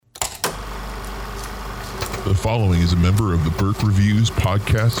The following is a member of the Burke Reviews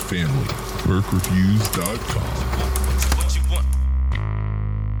podcast family. BurkeReviews.com.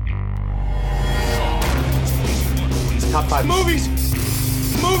 Top 5 movies.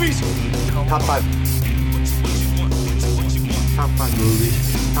 Top 5. Top 5 movies.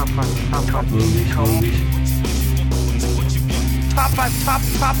 Top 5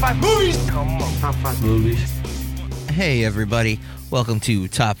 movies. Top 5 movies. Come on. Top 5 movies. Hey everybody, welcome to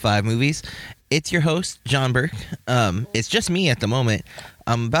Top 5 Movies. It's your host, John Burke. It's just me at the moment.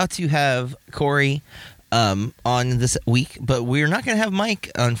 I'm about to have Corey on this week, but we're not going to have Mike.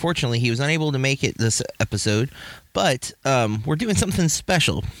 Unfortunately, he was unable to make it this episode, but we're doing something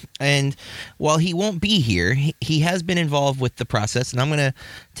special. And while he won't be here, he has been involved with the process, and I'm going to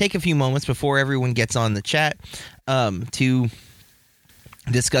take a few moments before everyone gets on the chat to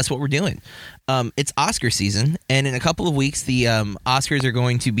discuss what we're doing. It's Oscar season, and in a couple of weeks, the Oscars are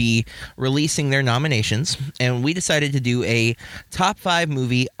going to be releasing their nominations, and we decided to do a top 5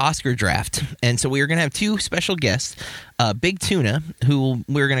 movie Oscar draft. And so we are going to have two special guests, Big Tuna, who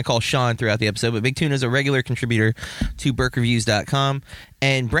we're going to call Sean throughout the episode, but Big Tuna is a regular contributor to BurkeReviews.com,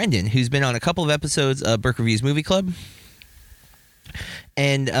 and Brendan, who's been on a couple of episodes of Burke Reviews Movie Club.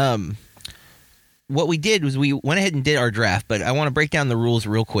 And what we did was we went ahead and did our draft, but I want to break down the rules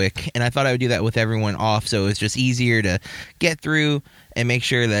real quick, and I thought I would do that with everyone off, so it's just easier to get through and make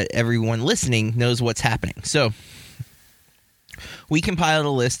sure that everyone listening knows what's happening. So we compiled a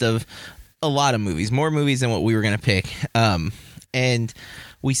list of a lot of movies, more movies than what we were going to pick, and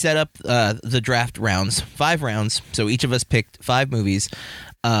we set up the draft rounds, 5 rounds, so each of us picked 5 movies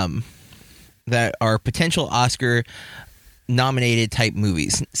that are potential Oscar nominated type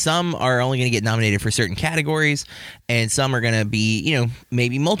movies. Some are only going to get nominated for certain categories, and some are going to be,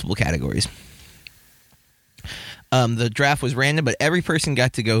 maybe multiple categories. The draft was random, but every person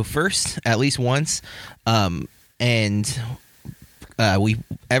got to go first at least once, and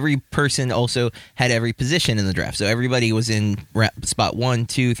every person also had every position in the draft. So everybody was in spot 1,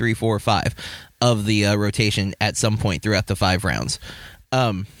 2, 3, 4, 5 of the rotation at some point throughout the 5 rounds.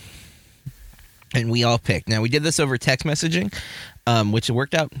 And we all picked. Now, we did this over text messaging, which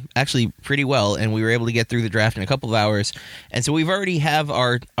worked out actually pretty well, and we were able to get through the draft in a couple of hours. And so we've already have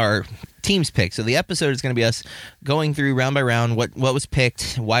our teams picked. So the episode is going to be us going through round by round what was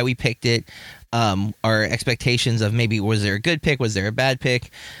picked, why we picked it, our expectations of maybe was there a good pick, was there a bad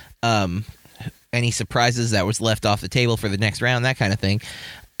pick, any surprises that was left off the table for the next round, that kind of thing.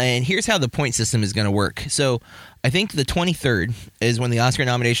 And here's how the point system is going to work. So I think the 23rd is when the Oscar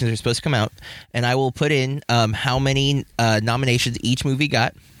nominations are supposed to come out, and I will put in how many nominations each movie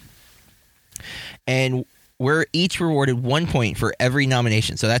got, and we're each rewarded 1 point for every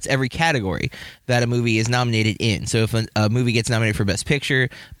nomination. So that's every category that a movie is nominated in. So if a movie gets nominated for Best Picture,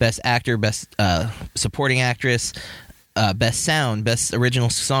 Best Actor, Best Supporting Actress, Best Sound, Best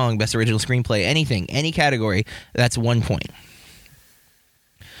Original Song, Best Original Screenplay, anything, any category, that's 1 point.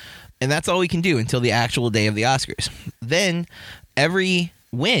 And that's all we can do until the actual day of the Oscars. Then every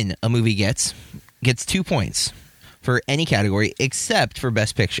win a movie gets 2 points for any category except for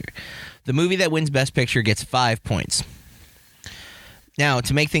Best Picture. The movie that wins Best Picture gets 5 points. Now,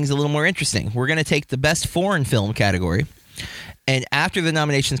 to make things a little more interesting, we're going to take the Best Foreign Film category, and after the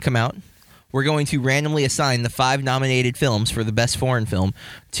nominations come out, we're going to randomly assign the 5 nominated films for the Best Foreign Film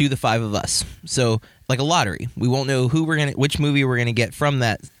to the 5 of us. So, like a lottery, we won't know which movie we're going to get from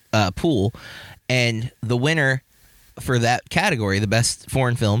that pool, and the winner for that category, the Best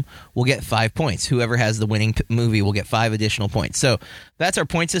Foreign Film, will get 5 points. Whoever has the winning movie will get 5 additional points. So that's our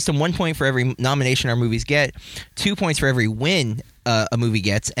point system. 1 point for every nomination our movies get, 2 points for every win a movie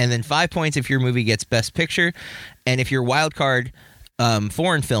gets, and then 5 points if your movie gets Best Picture, and if your wild card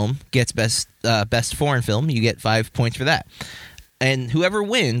foreign film gets Best Foreign Film, you get 5 points for that. And whoever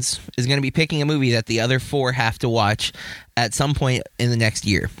wins is going to be picking a movie that the other 4 have to watch at some point in the next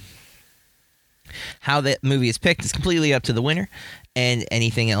year. How that movie is picked is completely up to the winner, and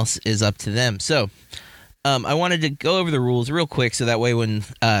anything else is up to them. So I wanted to go over the rules real quick, so that way when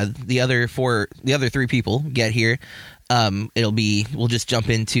the other 3 people get here, we'll just jump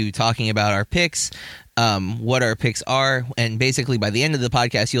into talking about our picks, what our picks are, and basically by the end of the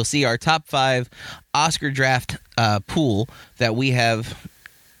podcast, you'll see our top 5 Oscar draft pool that we have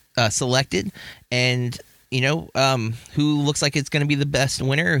selected, and who looks like it's going to be the best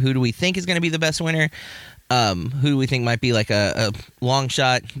winner, or who do we think is going to be the best winner, who we think might be like a long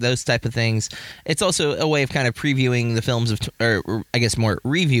shot, those type of things. It's also a way of kind of previewing the films or I guess more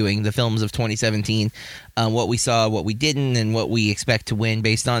reviewing the films of 2017, what we saw, what we didn't, and what we expect to win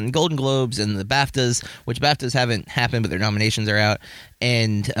based on Golden Globes and the BAFTAs, which BAFTAs haven't happened, but their nominations are out,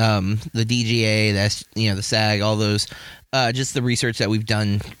 and the DGA, the SAG, all those, just the research that we've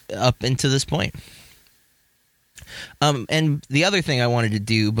done up into this point. And the other thing I wanted to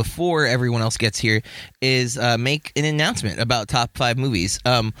do before everyone else gets here is make an announcement about top 5 movies.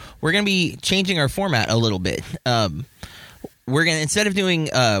 We're going to be changing our format a little bit. We're going to, instead of doing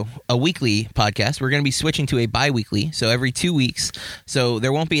a weekly podcast, we're going to be switching to a bi-weekly, so every 2 weeks. So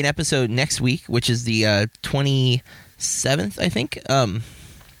there won't be an episode next week, which is the 27th, I think.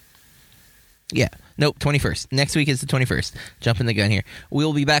 Yeah. Nope, 21st. Next week is the 21st. Jumping the gun here.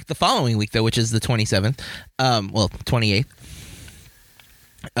 We'll be back the following week, though, which is the 27th. 28th.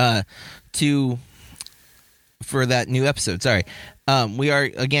 For that new episode. Sorry. We are,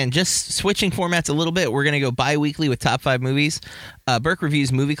 again, just switching formats a little bit. We're going to go bi-weekly with top 5 movies. Burke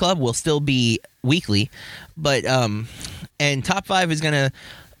Reviews Movie Club will still be weekly. But, and top 5 is going to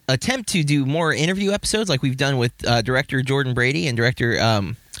attempt to do more interview episodes like we've done with director Jordan Brady and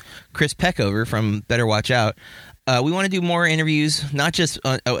director Chris Peckover from Better Watch Out. We want to do more interviews, not just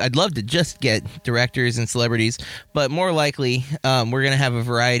I'd love to just get directors and celebrities, but more likely we're going to have a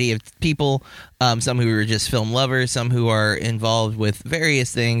variety of people, some who are just film lovers, some who are involved with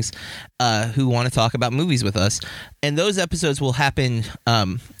various things, who want to talk about movies with us. And those episodes will happen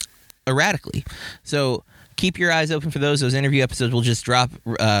erratically. So keep your eyes open for those. Those interview episodes will just drop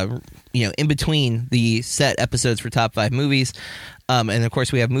in between the set episodes for top 5 movies. And, of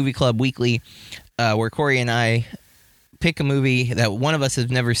course, we have Movie Club Weekly, where Corey and I pick a movie that one of us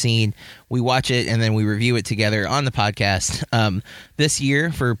has never seen. We watch it, and then we review it together on the podcast. This year,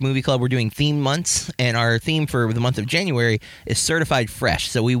 for Movie Club, we're doing theme months, and our theme for the month of January is Certified Fresh.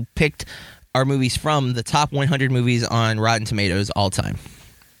 So we picked our movies from the top 100 movies on Rotten Tomatoes all time.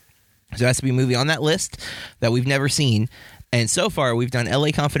 So it has to be a movie on that list that we've never seen. And so far, we've done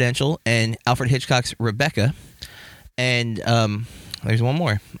L.A. Confidential and Alfred Hitchcock's Rebecca. And there's one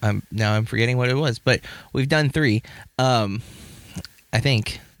more. Now I'm forgetting what it was. But we've done 3, I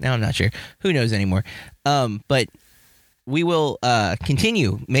think. Now I'm not sure. Who knows anymore? But we will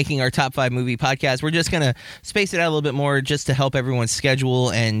continue making our top 5 movie podcast. We're just going to space it out a little bit more just to help everyone's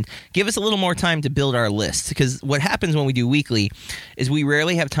schedule and give us a little more time to build our list. Because what happens when we do weekly is we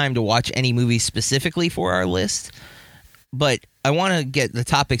rarely have time to watch any movies specifically for our list. But I want to get the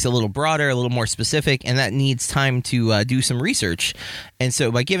topics a little broader, a little more specific, and that needs time to do some research. And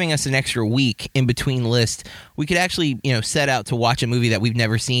so by giving us an extra week in between lists, we could actually, set out to watch a movie that we've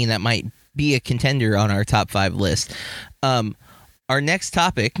never seen that might be a contender on our top 5 list. Our next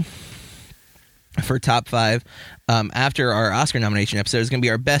topic for top 5 after our Oscar nomination episode is going to be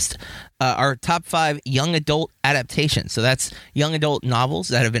our top 5 young adult adaptations. So that's young adult novels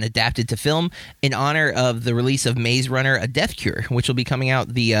that have been adapted to film in honor of the release of Maze Runner: A Death Cure, which will be coming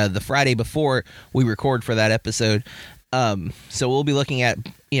out the Friday before we record for that episode. So we'll be looking at,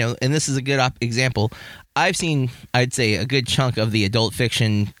 and this is a good example. I've seen, I'd say, a good chunk of the adult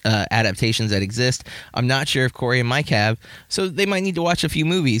fiction adaptations that exist. I'm not sure if Corey and Mike have, so they might need to watch a few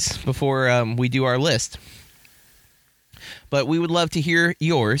movies before we do our list. But we would love to hear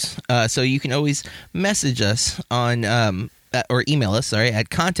yours, so you can always message us on or email us, at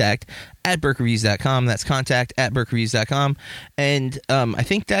contact@burkereviews.com. That's contact@burkereviews.com. And I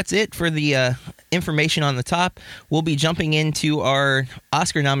think that's it for the information on the top. We'll be jumping into our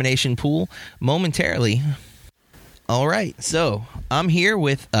Oscar nomination pool momentarily. All right, so I'm here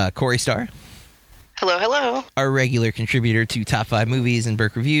with Corey Starr. Hello, hello. Our regular contributor to Top 5 Movies and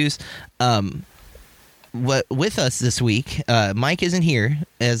Burke Reviews. With us this week, Mike isn't here,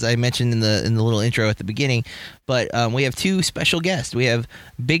 as I mentioned in the little intro at the beginning, but we have 2 special guests. We have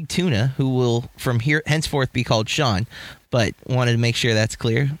Big Tuna, who will from here henceforth be called Sean, but wanted to make sure that's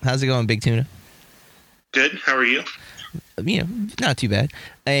clear. How's it going, Big Tuna? Good. How are you? Not too bad.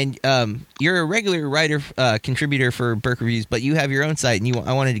 And you're a regular writer, contributor for Burke Reviews, but you have your own site, and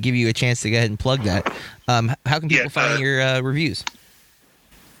I wanted to give you a chance to go ahead and plug that. How can people find your reviews?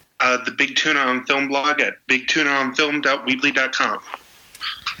 The Big Tuna on Film blog at bigtunaonfilm.weebly.com.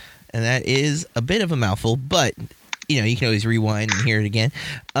 And that is a bit of a mouthful, but you can always rewind and hear it again.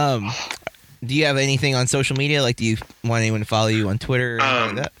 Do you have anything on social media? Like, do you want anyone to follow you on Twitter or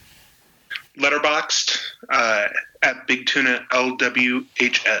anything like that? Letterboxd at Big Tuna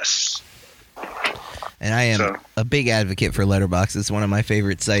LWHS. And I am a big advocate for Letterboxd. It's one of my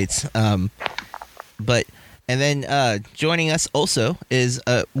favorite sites. But And then joining us also is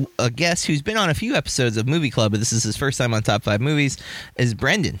a guest who's been on a few episodes of Movie Club, but this is his first time on Top 5 Movies, is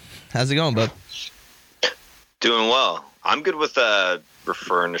Brendan. How's it going, bud? Doing well. I'm good with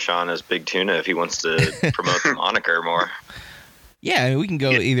referring to Sean as Big Tuna if he wants to promote the moniker more. Yeah, I mean, we can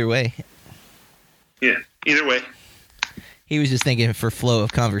go either way. Yeah, either way. He was just thinking for flow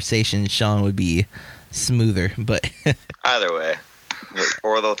of conversation, Sean would be smoother, but Either way.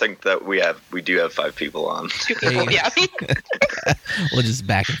 Or they'll think that we do have 5 people on. 2 people, yeah. we'll just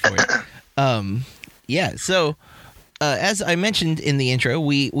back and forth. Yeah, so as I mentioned in the intro,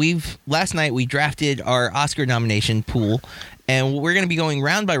 last night we drafted our Oscar nomination pool, and we're going to be going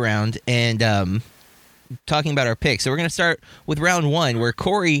round by round and talking about our picks. So we're going to start with round 1, where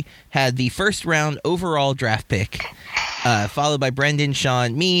Corey had the first round overall draft pick, followed by Brendan,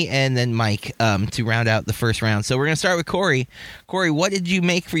 Sean, me, and then Mike to round out the first round. So we're going to start with Corey. Corey, what did you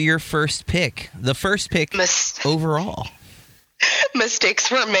make for your first pick? The first pick overall. Mistakes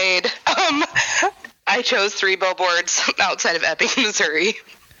were made. I chose 3 billboards outside of Ebbing, Missouri.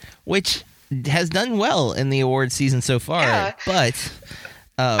 Which has done well in the award season so far, Yeah. but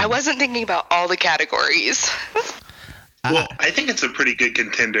I wasn't thinking about all the categories. Well, I think it's a pretty good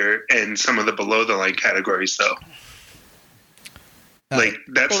contender in some of the below the line categories, though.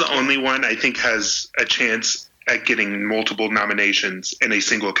 That's the only one I think has a chance at getting multiple nominations in a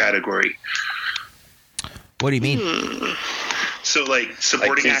single category. What do you mean? So,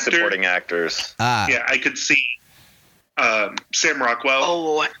 supporting Like 2 actor. supporting actors. Yeah, I could see Sam Rockwell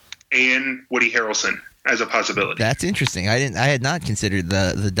Oh, and Woody Harrelson as a possibility. That's interesting. I had not considered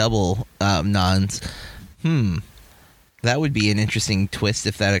the double nons. That would be an interesting twist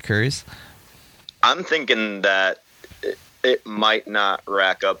if that occurs. I'm thinking that it might not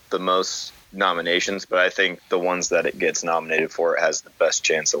rack up the most nominations, but I think the ones that it gets nominated for has the best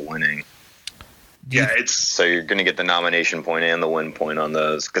chance of winning. Yeah, it's So you're going to get the nomination point and the win point on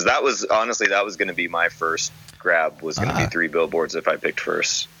those. Because that was going to be my first grab, was going to be 3 billboards if I picked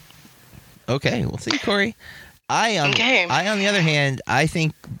first. Okay, we'll see, Corey. I on the other hand, I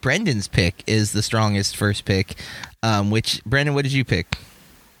think Brendan's pick is the strongest first pick. Which, Brendan, what did you pick?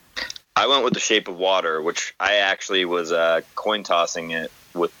 I went with The Shape of Water, which I actually was coin tossing it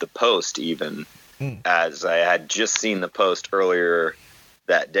with The Post even, as I had just seen The Post earlier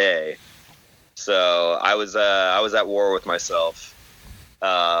that day. So I was at war with myself,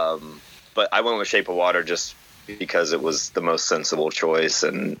 but I went with Shape of Water just because it was the most sensible choice,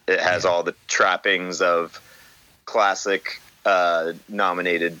 and it has all the trappings of classic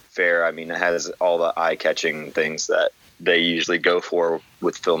nominated fare. I mean, it has all the eye-catching things that they usually go for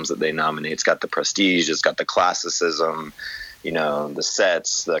with films that they nominate. It's got the prestige, it's got the classicism, the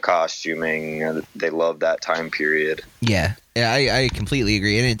sets, the costuming. They love that time period. Yeah, I completely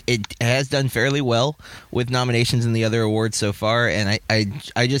agree, and it has done fairly well with nominations in the other awards so far, and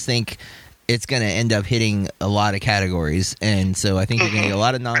I just think it's going to end up hitting a lot of categories, and so I think you're going to get a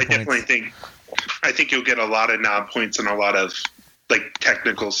lot of non-points. I think you'll get a lot of non points and a lot of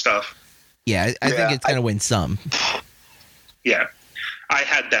technical stuff. Yeah, I think it's going to win some. Yeah, I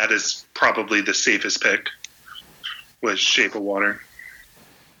had that as probably the safest pick, was Shape of Water.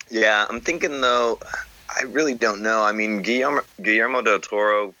 Yeah, I'm thinking though, I really don't know. I mean, Guillermo del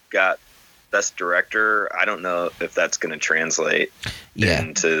Toro got Best Director. I don't know if that's going to translate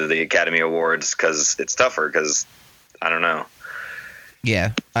into the Academy Awards, because it's tougher, because I don't know.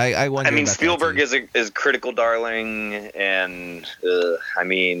 Yeah, I wonder. I mean, about Spielberg that too. is critical darling, and I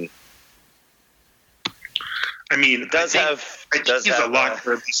mean, it does have. I think he's a lot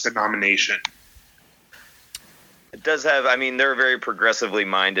for at least a nomination. It does have. I mean, they're a very progressively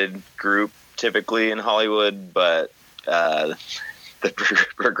minded group typically in Hollywood, but the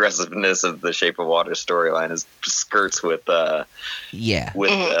progressiveness of the Shape of Water storyline is skirts with the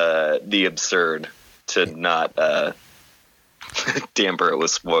absurd to not damper it with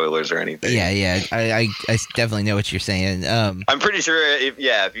spoilers or anything. Yeah, I definitely know what you're saying. I'm pretty sure if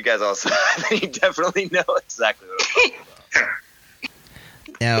you guys all saw it, you definitely know exactly what I'm talking about.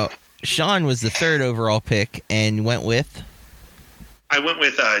 Now, Sean was the third overall pick and went with? I went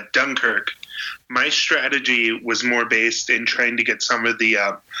with Dunkirk. My strategy was more based in trying to get some of the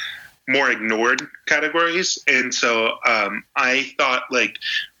more ignored categories. And so I thought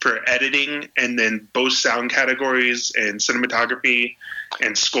for editing and then both sound categories and cinematography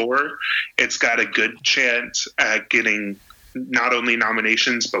and score, it's got a good chance at getting not only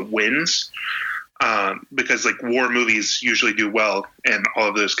nominations but wins. Because war movies usually do well in all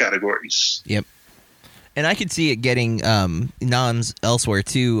of those categories. Yep. And I could see it getting noms elsewhere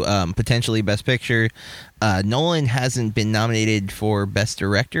too, potentially Best Picture. Nolan hasn't been nominated for Best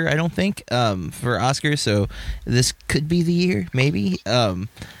Director, I don't think, for Oscars, so this could be the year, maybe. I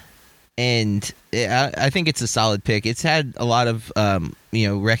think it's a solid pick. It's had a lot of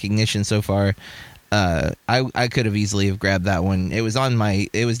recognition so far. I could have easily have grabbed that one. It was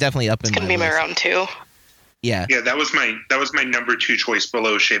definitely up in It's my gonna be my list. round 2. Yeah. Yeah, that was my number 2 choice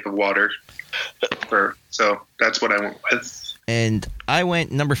below Shape of Water. So that's what I went with. And I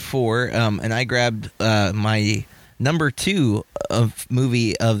went number 4, and I grabbed my number 2 of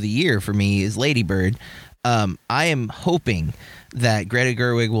movie of the year for me is Lady Bird. I am hoping that Greta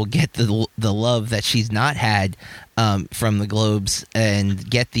Gerwig will get the love that she's not had from the Globes and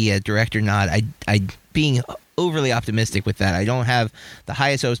get the director nod. I being overly optimistic with that. I don't have the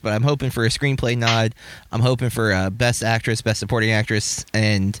highest hopes, but I'm hoping for a screenplay nod. I'm hoping for Best Actress, Best Supporting Actress,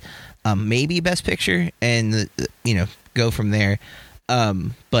 and maybe Best Picture, and go from there.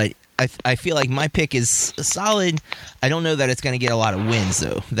 But I feel like my pick is solid. I don't know that it's going to get a lot of wins,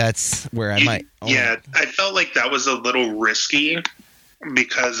 though. That's where I might. Yeah, I felt like that was a little risky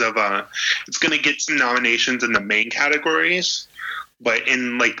because of it's going to get some nominations in the main categories, but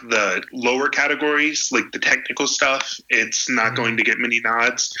in like the lower categories, like the technical stuff, it's not going to get many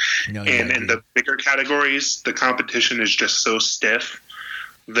nods. No, and in the bigger categories, the competition is just so stiff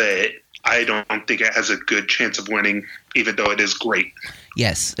that I don't think it has a good chance of winning, even though it is great.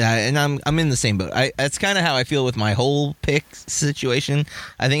 Yes, and I'm in the same boat. That's kind of how I feel with my whole pick situation.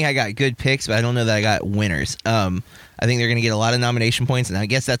 I think I got good picks, but I don't know that I got winners. I think they're going to get a lot of nomination points, and I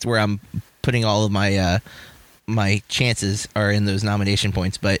guess that's where I'm putting all of my my chances are in those nomination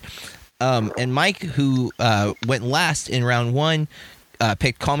points. But and Mike, who went last in round 1,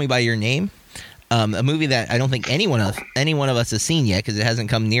 picked "Call Me by Your Name," a movie that I don't think any one of us has seen yet because it hasn't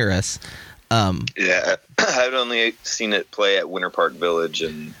come near us. Yeah, I've only seen it play at Winter Park Village,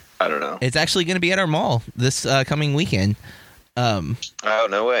 and I don't know. It's actually going to be at our mall this coming weekend. Oh,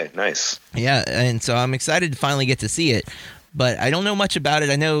 no way. Nice. Yeah, and so I'm excited to finally get to see it, but I don't know much about it.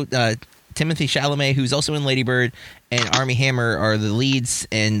 I know Timothée Chalamet, who's also in Lady Bird, and Armie Hammer are the leads,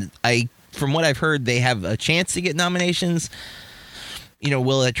 and from what I've heard, they have a chance to get nominations.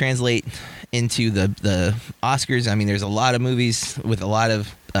 Will it translate into the Oscars? I mean, there's a lot of movies with a lot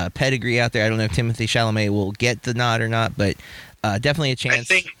of pedigree out there. I don't know if Timothée Chalamet will get the nod or not, but definitely a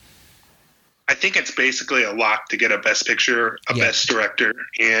chance. I think it's basically a lock to get a Best Picture, Best Director,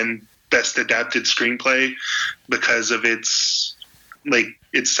 and Best Adapted Screenplay because of its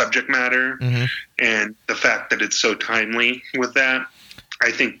subject matter and the fact that it's so timely with that.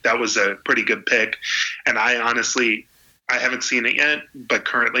 I think that was a pretty good pick, and I haven't seen it yet, but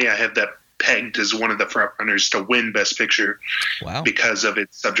currently I have that pegged as one of the front runners to win Best Picture. Wow. Because of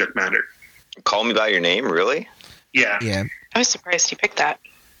its subject matter. Call Me by Your Name, really? Yeah. Yeah. I was surprised you picked that.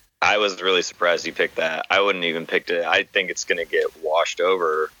 I was really surprised you picked that. I wouldn't even picked it. I think it's going to get washed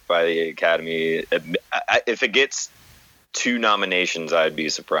over by the Academy. If it gets 2 nominations, I'd be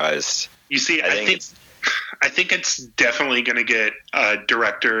surprised. You see, I think it's definitely going to get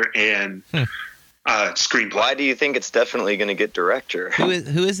director and screenplay. Why do you think it's definitely going to get director? Who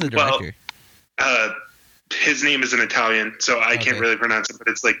is the director? His name is in Italian, so I can't really pronounce it, but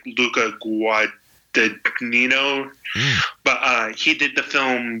it's like Luca Guadagnino. But he did the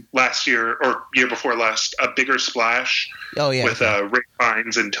film last year or year before last, A Bigger Splash. Oh yeah, with Rick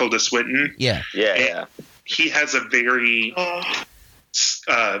Fiennes and Tilda Swinton. Yeah. He has a very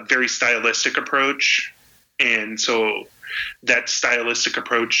very stylistic approach, and so that stylistic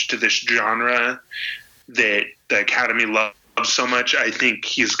approach to this genre that the Academy loves so much, I think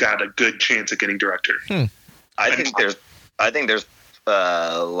he's got a good chance at getting director. I think there's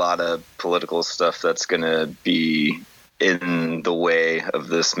a lot of political stuff that's going to be in the way of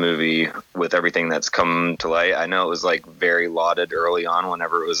this movie with everything that's come to light. I know it was very lauded early on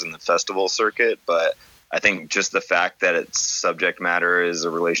whenever it was in the festival circuit, but I think just the fact that its subject matter is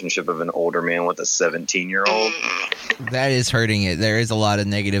a relationship of an older man with a 17-year-old. That is hurting it. There is a lot of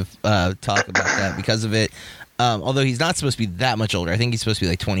negative talk about that because of it. Although he's not supposed to be that much older. I think he's supposed to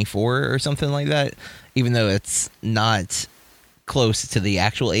be 24 or something like that, even though it's not close to the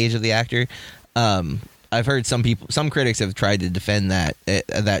actual age of the actor. I've heard some critics have tried to defend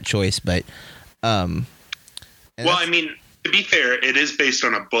that choice, but I mean, to be fair, it is based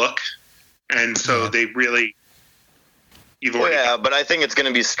on a book, and so they really. But I think it's going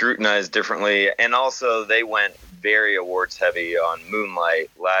to be scrutinized differently, and also they went very awards heavy on Moonlight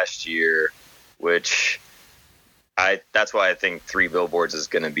last year, which that's why I think 3 Billboards is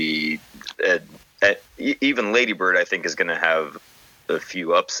going to be even Lady Bird. I think is going to have a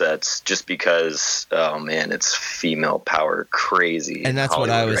few upsets just because, oh man, it's female power crazy. And that's in what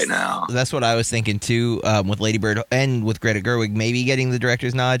I Hollywood was. right now. That's what I was thinking too. With Lady Bird and with Greta Gerwig, maybe getting the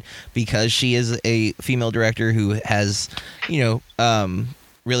director's nod because she is a female director who has,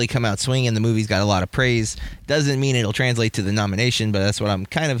 really come out swinging. The movie's got a lot of praise. Doesn't mean it'll translate to the nomination, but that's what I'm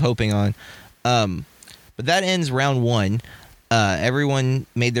kind of hoping on. But that ends round one. Everyone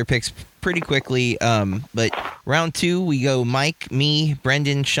made their picks pretty quickly. But round two, we go Mike, me,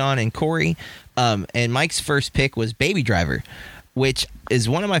 Brendan, Sean, and Corey. And Mike's first pick was Baby Driver, which is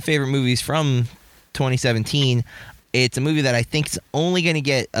one of my favorite movies from 2017. It's a movie that I think is only going to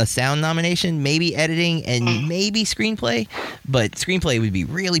get a sound nomination, maybe editing, and maybe screenplay. But screenplay would be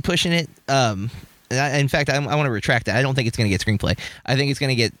really pushing it. In fact, I want to retract that. I don't think it's going to get screenplay. I think it's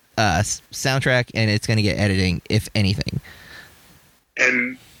going to get soundtrack, and it's going to get editing, if anything.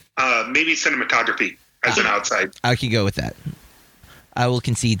 And maybe cinematography as an outside. I could go with that. I will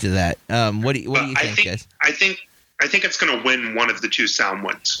concede to that. What do you think, guys? I think it's going to win one of the two sound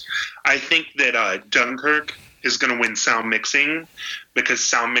ones. I think that Dunkirk is going to win sound mixing because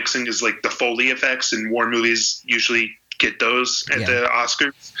sound mixing is like the Foley effects, and war movies usually get those at the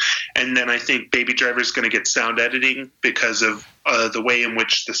Oscars. And then I think Baby Driver is going to get sound editing because of the way in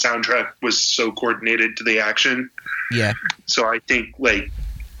which the soundtrack was so coordinated to the action. Yeah. So I think like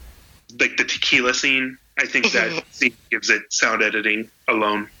the tequila scene, I think that scene gives it sound editing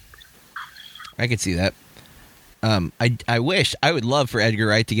alone. I could see that. I would love for Edgar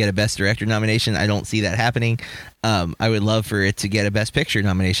Wright to get a Best Director nomination. I don't see that happening. I would love for it to get a Best Picture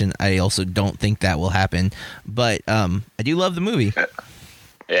nomination. I also don't think that will happen. But I do love the movie.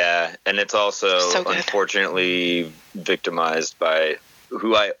 Yeah, and it's also unfortunately victimized by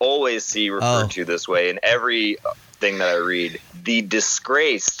who I always see referred to this way in every thing that I read, the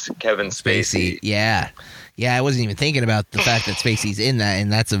disgraced Kevin Spacey. Yeah, I wasn't even thinking about the fact that Spacey's in that,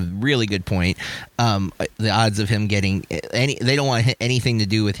 and that's a really good point. The odds of him getting they don't want anything to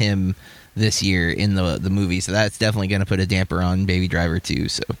do with him this year in the movie, so that's definitely going to put a damper on Baby Driver too.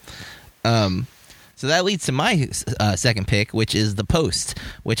 So that leads to my second pick, which is The Post,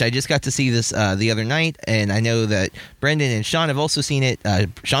 which I just got to see this the other night, and I know that Brendan and Sean have also seen it.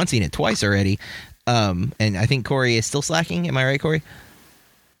 Sean's seen it twice already, and I think Corey is still slacking. Am I right, Corey?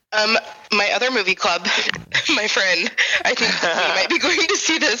 My other movie club, my friend, I think we might be going to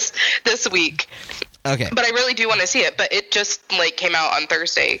see this week. Okay. But I really do want to see it, but it just came out on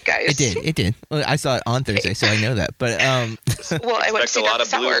Thursday, guys. It did. Well, I saw it on Thursday, so I know that. But well, I went to see a lot of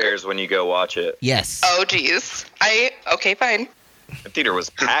blue hairs when you go watch it. Yes. Oh geez. Okay, fine. The theater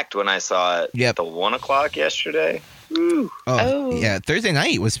was packed when I saw it at the 1 o'clock yesterday. Ooh. Oh, yeah. Thursday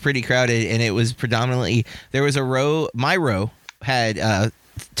night was pretty crowded, and it was predominantly there was a row. My row had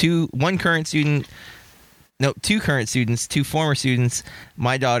two current students, 2 former students,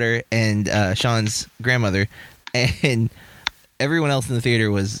 my daughter, and Sean's grandmother, and everyone else in the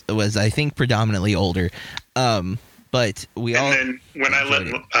theater was I think predominantly older. But we all. And then when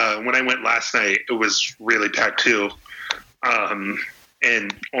I went last night, it was really packed too, and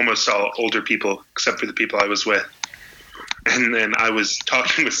almost all older people except for the people I was with. And then I was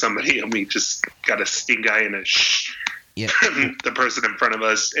talking with somebody, and we just got a stink eye and a shh. Yeah. The person in front of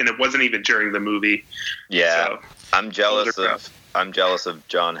us, and it wasn't even during the movie. Yeah, so, I'm jealous of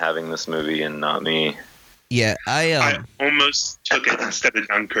John having this movie and not me. Yeah, I almost took it instead of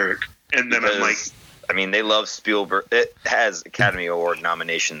Dunkirk, and then I'm like, I mean, they love Spielberg. It has Academy Award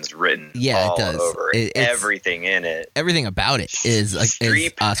nominations written all it does. Over it. Everything in it. Everything about it is like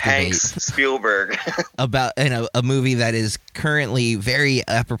Oscar bait. Spielberg. About a movie that is currently very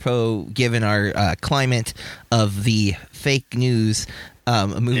apropos given our climate of the fake news. A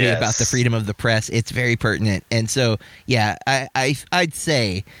movie about the freedom of the press. It's very pertinent, and so I'd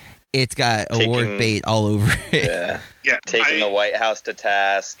say it's got award bait all over it. Yeah, taking the White House to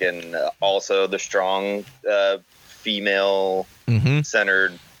task, and also the strong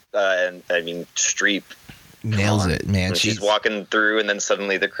female-centered, and I mean, Streep nails it, man. She's walking through, and then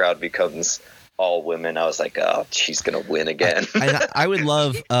suddenly the crowd becomes all women. I was like, oh, she's gonna win again. I would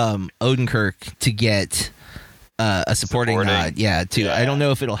love Odenkirk to get a supporting nod. Too. I don't know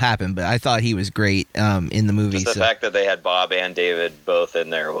if it'll happen, but I thought he was great in the movie. Just the fact that they had Bob and David both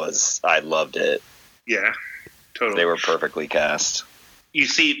in there I loved it. Yeah, totally. They were perfectly cast. You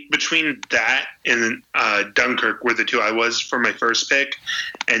see, between that and Dunkirk were the two I was for my first pick,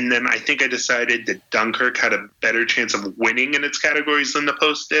 and then I think I decided that Dunkirk had a better chance of winning in its categories than The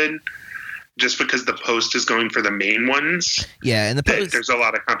Post did. Just because The Post is going for the main ones. Yeah, and The Post, there's a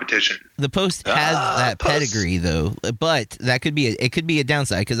lot of competition. The Post has that pedigree, though, but that could be a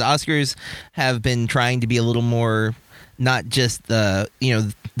downside because Oscars have been trying to be a little more not just the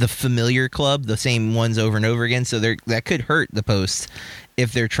familiar club, the same ones over and over again. So that could hurt the post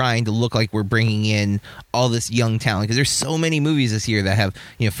if they're trying to look like we're bringing in all this young talent, because there's so many movies this year that have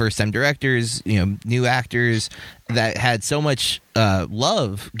first time directors, new actors that had so much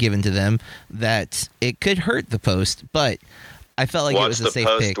love given to them that it could hurt the post. But I felt like it was a safe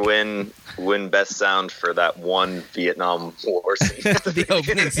pick. Watch the Post win Best Sound for that one Vietnam War scene. The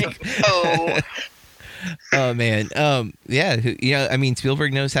opening sequence. Oh, man. Yeah. I mean,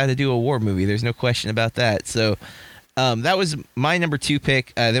 Spielberg knows how to do a war movie. There's no question about that. So that was my number 2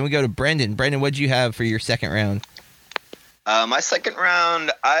 pick. Then we go to Brendan. Brendan, what'd you have for your second round? My second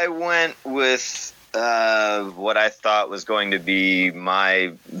round, I went with what I thought was going to be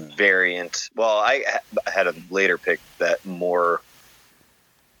my variant. Well, I had a later pick that more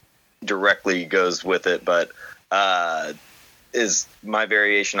directly goes with it, but is my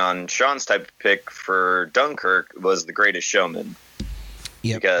variation on Sean's type of pick for Dunkirk was The Greatest Showman.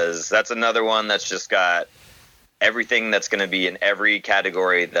 Yep. Because that's another one that's just got everything that's going to be in every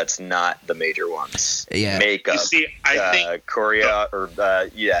category that's not the major ones. Yeah. Makeup, You see, I think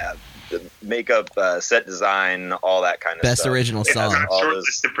makeup, set design, all that kind of Best stuff. original it's song. not All those-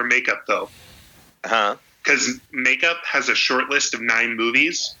 shortlisted for makeup though, Huh? because makeup has a short list of 9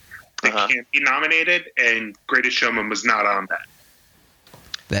 movies that can't be nominated, and Greatest Showman was not on that.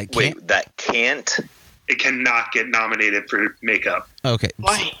 That can't. Wait, that can't? It cannot get nominated for makeup. Okay.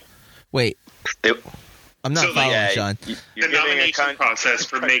 why? Wait. It- I'm not So, following, yeah, Sean. you're The giving a nomination process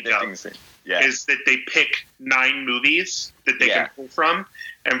for makeup contradicting thing. Yeah. is that they pick 9 movies that they Yeah. can pull from,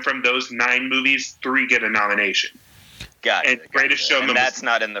 and from those 9 movies, 3 get a nomination. Gotcha. and Greatest Showman And that's was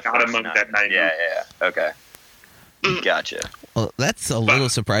not in the not first among 9. that 9 Yeah, movies. yeah. Okay. Gotcha. Well, that's a little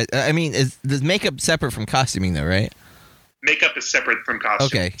surprising. I mean, is makeup separate from costuming, though, right? Makeup is separate from costume.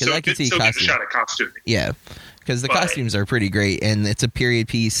 Okay, 'cause I can see still get a costume. shot at costuming. Yeah, because the But- costumes are pretty great, and it's a period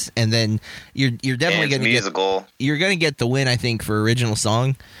piece. And then you're definitely And going to get musical. the win, I think, for original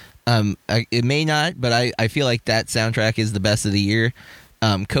song. It may not, but I feel like that soundtrack is the best of the year.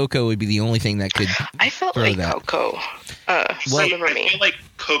 Coco would be the only thing that could. I felt Throw like that. Coco. Well- Remember I Me. feel like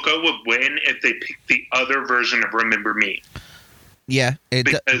Coco would win if they picked the other version of Remember Me, Yeah,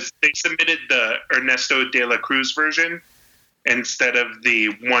 because they submitted the Ernesto de la Cruz version instead of the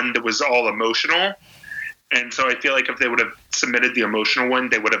one that was all emotional. And so I feel like if they would have submitted the emotional one,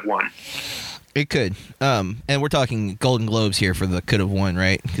 they would have won. it could. And we're talking Golden Globes here for the could have won,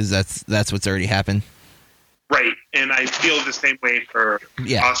 right? Because that's what's already happened. Right. And I feel the same way for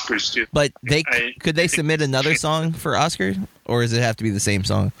Yeah. Oscars too. But could they I think- submit another song for Oscar, or does it have to be the same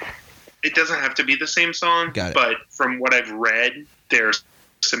song? It doesn't have to be the same song, Got it. but from what I've read, they're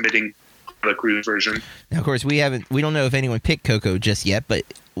submitting the Cruz version. Now, of course, we don't know if anyone picked Coco just yet, but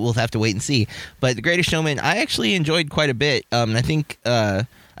we'll have to wait and see. But The Greatest Showman, I actually enjoyed quite a bit. I think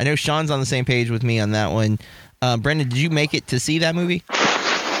I know Sean's on the same page with me on that one. Brendan, did you make it to see that movie?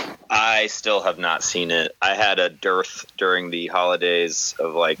 I still have not seen it. I had a dearth during the holidays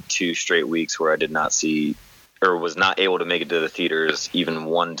of like 2 straight weeks where I did not see or was not able to make it to the theaters even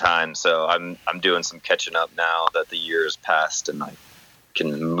one time. So I'm doing some catching up now that the years passed and I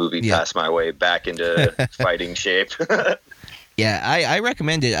can pass my way back into fighting shape. Yeah, I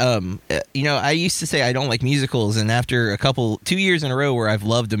recommend it. I used to say I don't like musicals, and after 2 years in a row where I've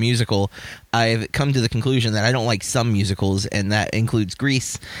loved a musical, I've come to the conclusion that I don't like some musicals, and that includes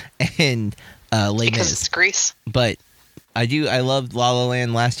Grease and Les Because Mis. it's Grease. But I loved La La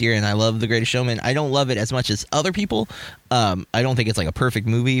Land last year, and I love The Greatest Showman. I don't love it as much as other people. I don't think it's like a perfect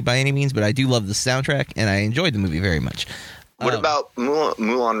movie by any means, but I do love the soundtrack, and I enjoyed the movie very much. What about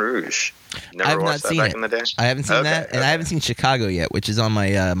Moulin Rouge? Never I've not watched that seen back it. in the day? I haven't seen that, and okay. I haven't seen Chicago yet, which is on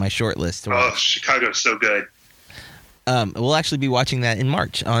my my short list. To Oh, watch. Chicago's so good. We'll actually be watching that in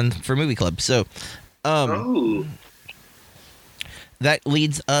March for Movie Club. So, Oh, that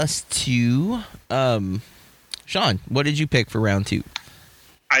leads us to Sean. What did you pick for round 2?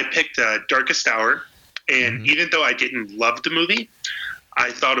 I picked Darkest Hour, and even though I didn't love the movie,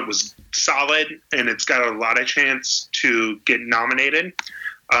 I thought it was solid, and it's got a lot of chance to get nominated.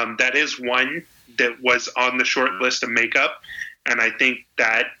 That is one that was on the short list of makeup, and I think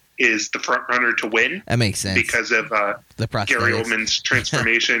that is the front runner to win That makes sense because of the prosthetics. Gary Oldman's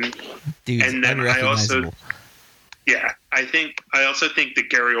transformation. Dude's and then I also- unrecognizable. Yeah, I also think that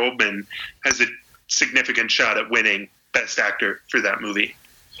Gary Oldman has a significant shot at winning Best Actor for that movie.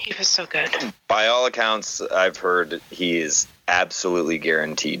 He was so good. By all accounts, I've heard he is absolutely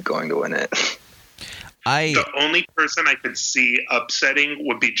guaranteed going to win it. The only person I could see upsetting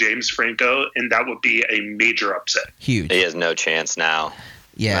would be James Franco, and that would be a major upset. Huge. He has no chance now.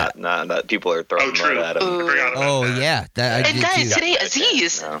 Yeah. Not that people are throwing Oh, true. mud at him. Ooh. I forgot about Oh, that. yeah. That I And did guys, too. today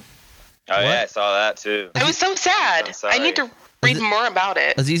Aziz. No. Oh yeah, I saw that too. I was so sad. I'm sorry. I need to read more about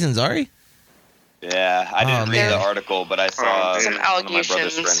it. Aziz Ansari? Yeah, I didn't Oh, read the man. article, but I saw Some one of my brother's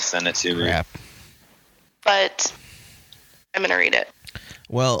allegations. friends send it to me. Crap. But I'm gonna read it.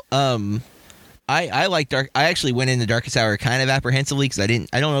 Well, I like Dark. I actually went into Darkest Hour kind of apprehensively because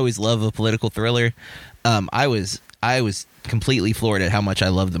I don't always love a political thriller. I was completely floored at how much I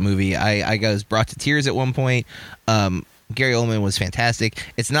loved the movie. I was brought to tears at one point. Gary Oldman was fantastic.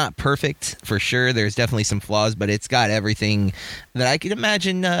 It's not perfect for sure. There's definitely some flaws, but it's got everything that I could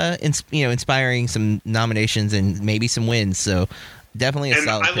imagine. Inspiring some nominations and maybe some wins. So definitely a And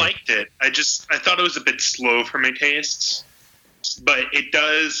solid. I pick. liked it. I thought it was a bit slow for my tastes, but it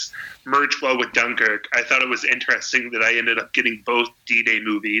does merge well with Dunkirk. I thought it was interesting that I ended up getting both D-Day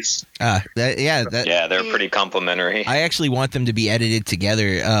movies. That Yeah, they're pretty complimentary. I actually want them to be edited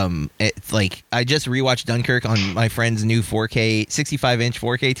together. It's like I just rewatched Dunkirk on my friend's new 4K 65-inch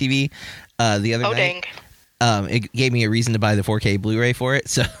 4K TV the other Oh night. dang! It gave me a reason to buy the 4K Blu-ray for it.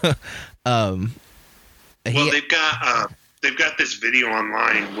 So, Well, they've got this video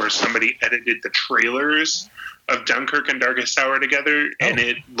online where somebody edited the trailers of Dunkirk and Darkest Hour together, and Oh.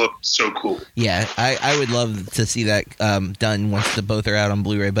 it looked so cool. yeah, I would love to see that done once the both are out on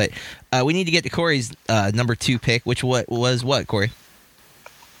Blu-ray. But we need to get to Corey's number 2 pick, which was what, Corey?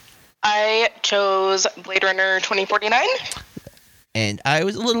 I chose Blade Runner 2049. And I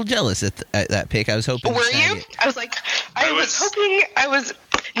was a little jealous at that pick. I was hoping. to Were snag you? it. I was like, I was hoping. I was.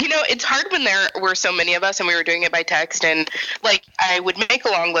 You know, it's hard when there were so many of us and we were doing it by text, and like I would make a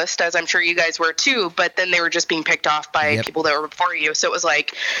long list, as I'm sure you guys were too, but then they were just being picked off by Yep. people that were before you. So it was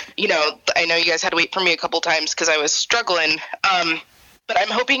like, you know, I know you guys had to wait for me a couple times because I was struggling. But I'm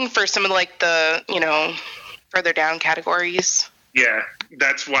hoping for some of like the, you know, further down categories. Yeah,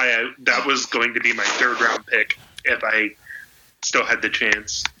 that's why that was going to be my third round pick if I still had the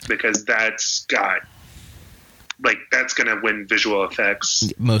chance, because that's going to win visual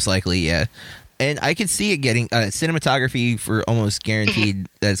effects. Most likely, yeah. And I could see it getting cinematography for almost guaranteed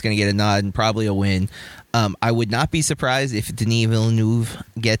that it's going to get a nod and probably a win. I would not be surprised if Denis Villeneuve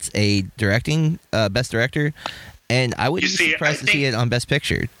gets a directing Best Director, and I wouldn't You be see, surprised I to see think- it on Best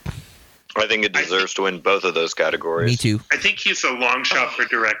Picture. I think it deserves to win both of those categories. Me too. I think he's a long shot for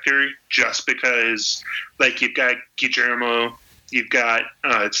director, just because, like, you've got Guillermo, you've got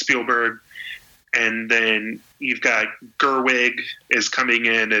Spielberg, and then you've got Gerwig is coming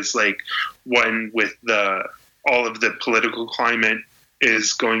in as like one with all of the political climate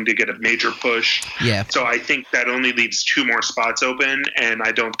is going to get a major push. Yeah, So I think that only leaves 2 more spots open, and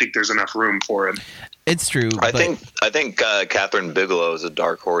I don't think there's enough room for him. it's true. I but- think Catherine Bigelow is a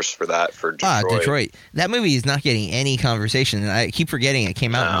dark horse for that for Detroit. Detroit. That movie is not getting any conversation, and I keep forgetting it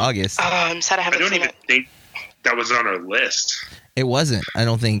came out in No. August. Oh, I'm sad I I haven't don't seen even it. think that was on our list. It wasn't. I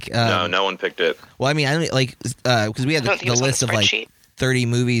don't think. No one picked it. Well, I mean, I don't like because we had I don't think the it was on list the of like spreadsheet. 30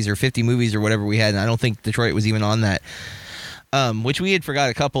 movies or 50 movies or whatever we had, and I don't think Detroit was even on that. Which we had forgot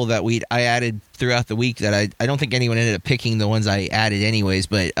a couple that I added throughout the week that I don't think anyone ended up picking the ones I added anyways.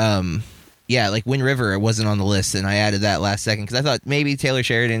 But yeah, like Wind River wasn't on the list, and I added that last second because I thought maybe Taylor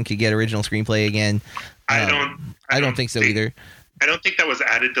Sheridan could get original screenplay again. I don't think so either. I don't think that was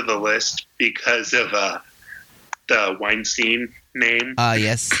added to the list because of the Weinstein name.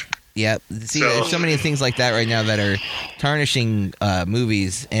 Yes. Yeah. See, So- there's so many things like that right now that are tarnishing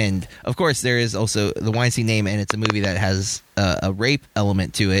movies, and of course there is also the Weinstein name, and it's a movie that has a rape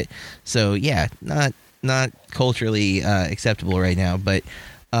element to it. So yeah, not culturally acceptable right now. But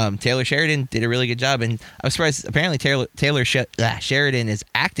Taylor Sheridan did a really good job, and I was surprised. Apparently, Taylor Sheridan is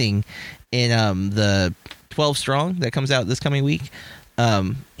acting in the 12 Strong that comes out this coming week.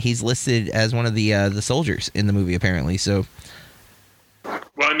 He's listed as one of the soldiers in the movie, apparently. So.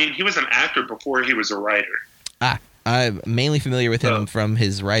 Well, I mean, he was an actor before he was a writer. I'm mainly familiar with him Oh. from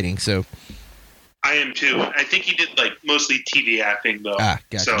his writing, so I am too. I think he did like mostly TV acting though.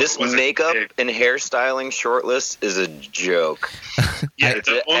 Gotcha. So This it wasn't makeup big. and hairstyling shortlist is a joke. Yeah, It's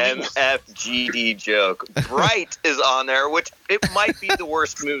the an only MFGD joke. Bright is on there, which it might be the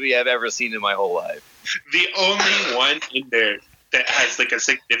worst movie I've ever seen in my whole life. the only one in there that has like a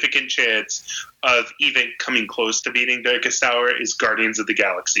significant chance of even coming close to beating Darkest Hour is Guardians of the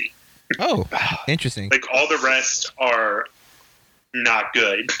Galaxy. oh, interesting. Like all the rest are not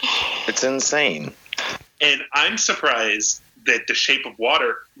good. It's insane. And I'm surprised that The Shape of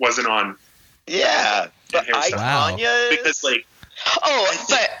Water wasn't on Yeah, but Hairstyle. Wow. Tanya is because like Oh,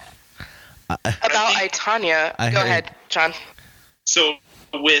 but about I I, Tanya. I Go heard- ahead, John. so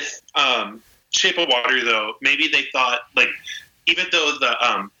with Shape of Water though, maybe they thought like even though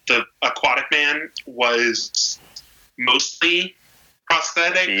the Aquatic Man was mostly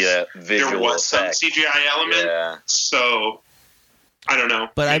prosthetic, visual there was effect. some CGI element. Yeah. So I don't know.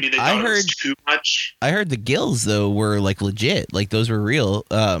 But maybe they I thought it heard was too much. I heard the gills though were like legit, like those were real.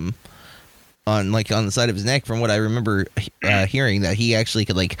 On the side of his neck, from what I remember hearing, that he actually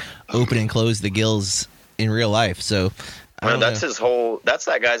could like open and close the gills in real life. So that's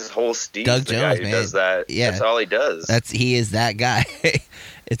that guy's whole Steve. Doug the Jones, guy who man. does that. Yeah. That's all he does. he is that guy.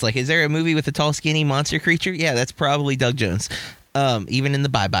 It's like, is there a movie with a tall, skinny monster creature? Yeah, that's probably Doug Jones. Even in the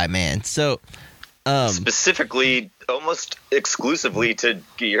Bye Bye Man. So specifically, almost exclusively to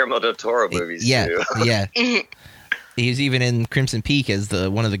Guillermo del Toro movies. Yeah, too. yeah. He was even in Crimson Peak as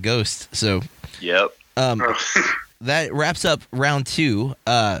one of the ghosts. So Yep. that wraps up round 2.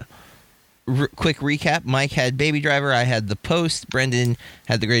 Quick recap: Mike had Baby Driver, I had The Post, Brendan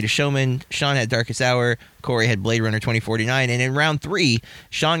had The Greatest Showman, Sean had Darkest Hour, Corey had Blade Runner 2049, and in round 3,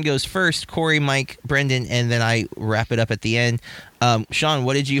 Sean goes first, Corey, Mike, Brendan, and then I wrap it up at the end. Sean,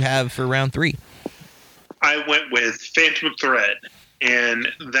 what did you have for round 3? I went with Phantom Thread, and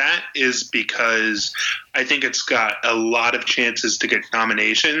that is because I think it's got a lot of chances to get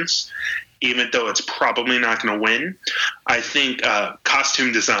nominations, even though it's probably not going to win. I think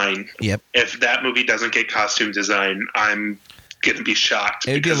costume design. Yep. If that movie doesn't get costume design, I'm going to be shocked.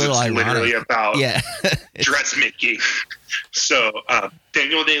 It would be a little it's literally ironic. about It's- dressmaking. So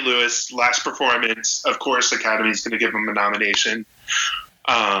Daniel Day-Lewis, last performance, of course, Academy's going to give him a nomination.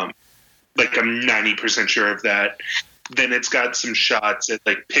 Like I'm 90% sure of that. Then it's got some shots at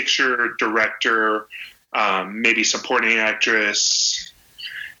like picture, director, maybe supporting actress,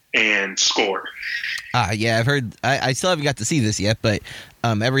 and score. Yeah, I've heard. I still haven't got to see this yet, but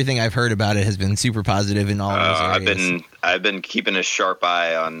everything I've heard about it has been super positive in all those areas. I've been keeping a sharp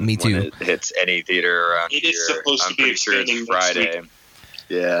eye on Me too. when it hits any theater around It here. is supposed to I'm be pretty sure expanding it's next Friday. week.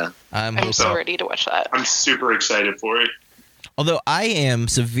 Yeah. I'm so ready to watch that. I'm super excited for it. Although I am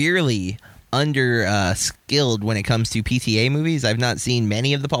severely under skilled when it comes to PTA movies. I've not seen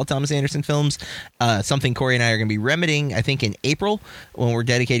many of the Paul Thomas Anderson films. Something Corey and I are going to be remedying, I think, in April when we're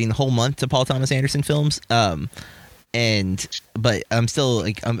dedicating the whole month to Paul Thomas Anderson films. But I'm still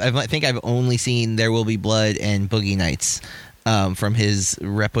like I think I've only seen There Will Be Blood and Boogie Nights from his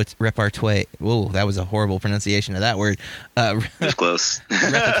repertoire. Whoa, that was a horrible pronunciation of that word. It's close.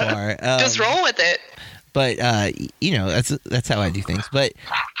 Repertoire. Just roll with it. But that's how I do things. But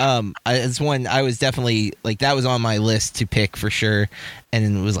it's one I was definitely like, that was on my list to pick for sure,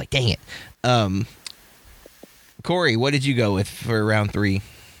 and it was like, dang it. Corey, what did you go with for round 3?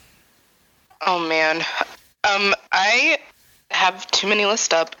 Oh man, I have too many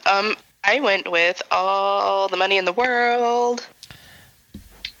lists up. I went with All the Money in the World.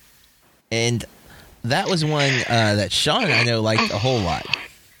 And that was one that Sean and I know liked a whole lot.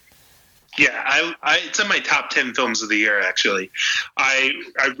 Yeah, it's in my top 10 films of the year, actually. I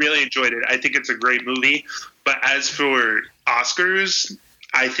really enjoyed it. I think it's a great movie. But as for Oscars,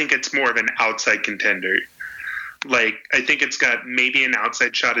 I think it's more of an outside contender. Like, I think it's got maybe an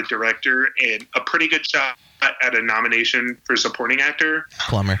outside shot at director and a pretty good shot at a nomination for supporting actor.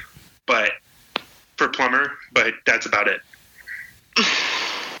 Plumber. But that's about it.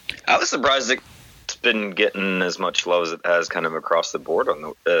 I was surprised it's been getting as much love as it has kind of across the board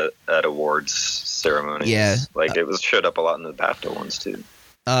on the at awards ceremonies. Yeah. Like it showed up a lot in the BAFTA ones too.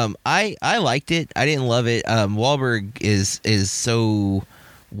 I liked it. I didn't love it. Wahlberg is so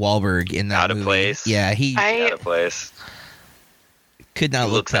Wahlberg in that Out of movie. place. Yeah, Out of place. could not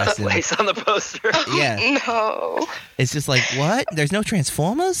look Looks out past of him. place on the poster. Yeah, No. it's just like, what? There's no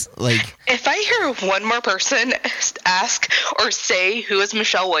Transformers? Like, If I hear one more person ask or say who is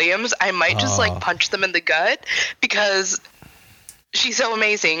Michelle Williams, I might just like punch them in the gut because she's so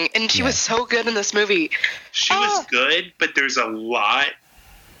amazing and she was so good in this movie. She was good, but there's a lot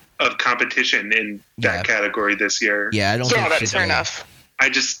of competition in that category this year. yeah, I don't Yeah, think that's she's fair gonna- enough.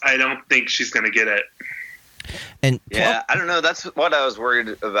 I don't think she's going to get it. And Yeah, I don't know. That's what I was worried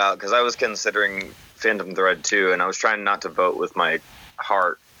about because I was considering Phantom Thread too, and I was trying not to vote with my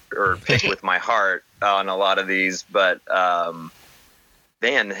heart or pick with my heart on a lot of these. But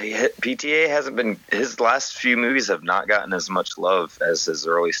man, PTA hasn't been. His last few movies have not gotten as much love as his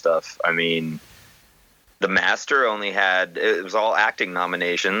early stuff. I mean, The Master only had it was all acting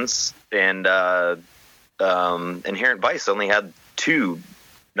nominations, and Inherent Vice only had 2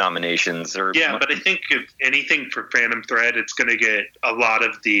 nominations. Yeah, but I think if anything for Phantom Thread, it's going to get a lot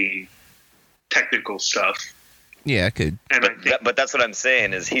of the technical stuff. yeah, it could. And I think But that's what I'm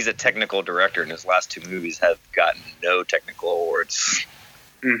saying is he's a technical director, and his last 2 movies have gotten no technical awards.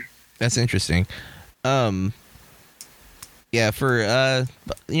 That's interesting. Yeah, for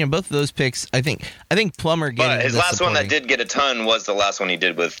both of those picks, I think Plummer getting But his the last one that supporting- did get a ton was the last one he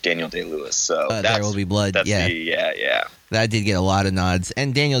did with Daniel Day-Lewis. So There Will Be Blood. That's Yeah, yeah. that did get a lot of nods,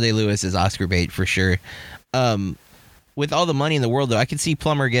 and Daniel Day-Lewis is Oscar bait for sure. With all the money in the world, though, I could see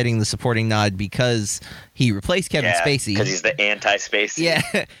Plummer getting the supporting nod because he replaced Kevin Spacey. Because he's the anti-Spacey. Yeah,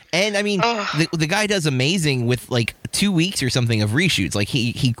 and I mean, the guy does amazing with like 2 weeks or something of reshoots. Like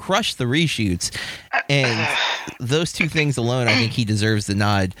he crushed the reshoots, and those two things alone, I think he deserves the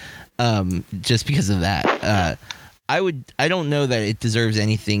nod, just because of that. I don't know that it deserves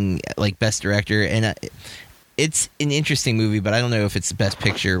anything like Best Director, and it's an interesting movie, but I don't know if it's Best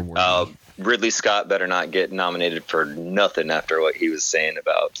Picture worthy. Ridley Scott better not get nominated for nothing after what he was saying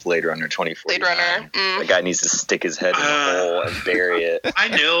about Blade Runner 2049. Blade Runner. The guy needs to stick his head in the hole and bury it. I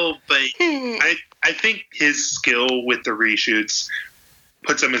know, but I think his skill with the reshoots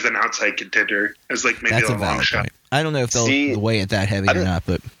puts him as an outside contender, as like maybe That's a a long valid shot. point. I don't know if they'll weigh it that heavy or not,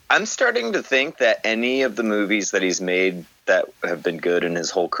 but I'm starting to think that any of the movies that he's made that have been good in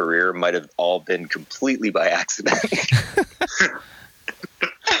his whole career might have all been completely by accident.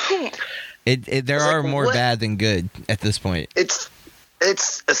 there are more what? bad than good at this point. It's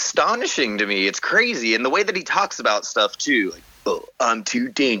astonishing to me. It's crazy. And the way that he talks about stuff too, like, oh, I'm too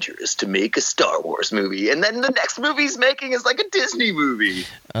dangerous to make a Star Wars movie. And then the next movie he's making is like a Disney movie.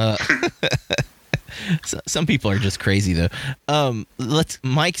 Some people are just crazy though.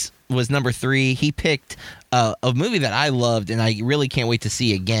 Mike's was number 3. He picked a movie that I loved and I really can't wait to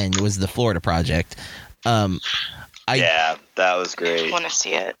see again. It was The Florida Project. Yeah, that was great. I want to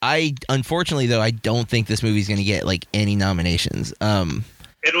see it. Unfortunately though, I don't think this movie's going to get like any nominations.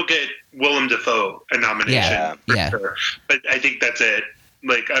 It'll get Willem Dafoe a nomination for sure. But I think that's it.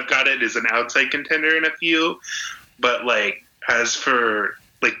 Like, I've got it as an outside contender in a few, but like as for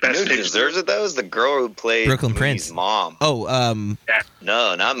like best Who picture, deserves it though is the girl who played Brooklyn Mooney's Prince. mom. Oh,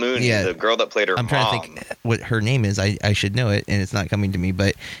 No, not Mooney. Yeah. The girl that played her I'm mom. trying to think what her name is. I should know it, and it's not coming to me.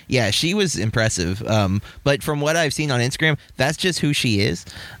 But yeah, she was impressive. But from what I've seen on Instagram, that's just who she is.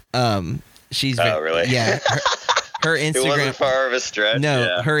 She's really? Yeah. Her It wasn't Instagram. far of a stretch. No,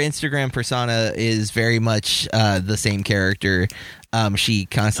 yeah. her Instagram persona is very much the same character. She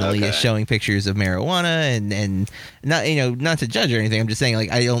constantly is showing pictures of marijuana and not not to judge or anything. I'm just saying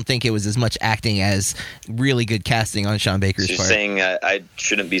like I don't think it was as much acting as really good casting on Sean Baker's She's part. saying I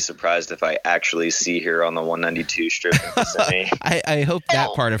shouldn't be surprised if I actually see her on the 192 strip in Kissimmee. I hope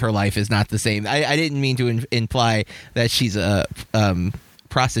that part of her life is not the same. I didn't mean to imply that she's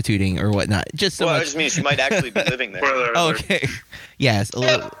prostituting or whatnot. Just so I much. just mean she might actually be living there. spoiler Oh, alert. okay. Yes, a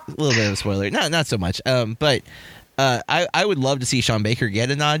little bit of a spoiler. Not so much. But I would love to see Sean Baker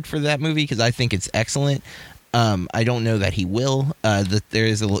get a nod for that movie because I think it's excellent. I don't know that he will. There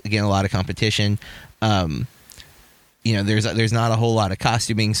is again a lot of competition. There's not a whole lot of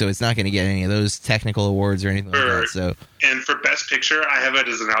costuming, so it's not going to get any of those technical awards or anything like that. So And for best picture, I have it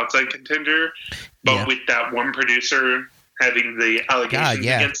as an outside contender, but with that one producer having the allegations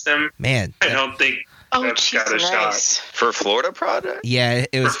against him, man, I don't think that's got a shot. For Florida Project? Yeah,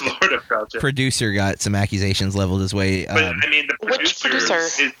 it was For Florida Project. producer got some accusations leveled his way. But I mean, the Which producer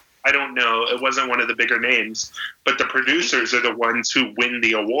producer? I don't know. It wasn't one of the bigger names, but the producers are the ones who win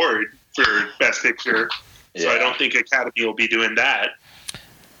the award for best picture. So I don't think Academy will be doing that.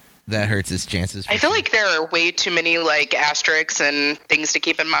 That hurts his chances. I feel like there are way too many like asterisks and things to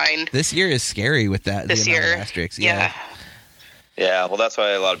keep in mind. This year is scary with that. This the amount year, of asterisks. yeah. Yeah, well, that's why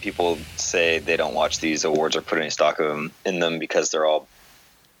a lot of people say they don't watch these awards or put any stock in them because they're all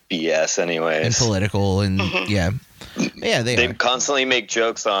BS anyways. And political and yeah, they are. Constantly make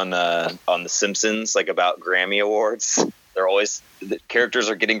jokes on The Simpsons, like about Grammy awards. They're always the characters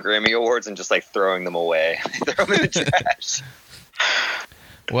are getting Grammy awards and just like throwing them away, throw them in the trash.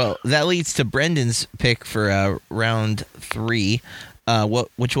 Well, that leads to Brendan's pick for round 3.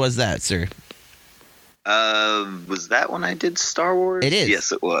 Which was that, sir? Was that when I did Star Wars? It is.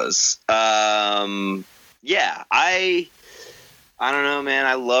 Yes, it was. Yeah, I don't know, man.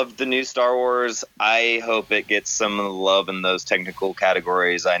 I loved the new Star Wars. I hope it gets some of the love in those technical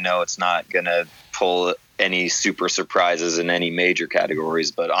categories. I know it's not gonna pull any super surprises in any major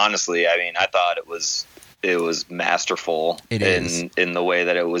categories, but honestly, I mean, I thought it was masterful in the way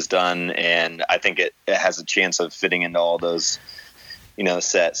that it was done, and I think it has a chance of fitting into all those,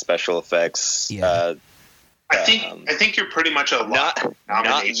 set special effects. Yeah. I think you're pretty much a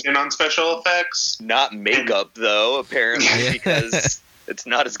nomination on special effects. Not makeup, though, apparently, because it's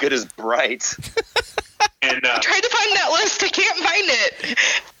not as good as Bright. And I tried to find that list. I can't find it.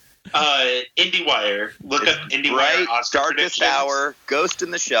 IndieWire. Look up IndieWire Bright, Oscar Darkest predictions. Hour, Ghost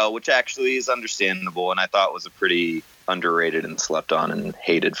in the Shell, which actually is understandable, and I thought was a pretty underrated and slept on and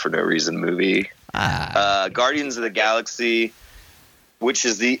hated for no reason movie. Guardians of the Galaxy, which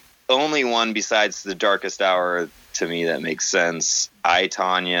is the only one besides The Darkest Hour to me that makes sense. I,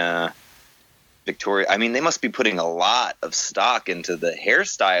 Tonya, Victoria. I mean, they must be putting a lot of stock into the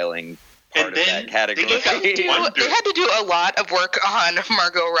hairstyling part of that category. They had to do a lot of work on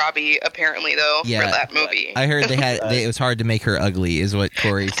Margot Robbie, apparently, though, for that movie. I heard it was hard to make her ugly, is what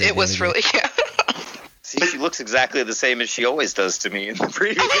Corey said. It was really, See, she looks exactly the same as she always does to me in the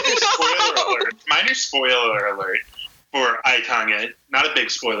preview. Minor spoiler alert for I, Tonya. Not a big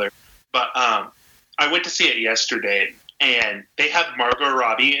spoiler, but I went to see it yesterday, and they have Margot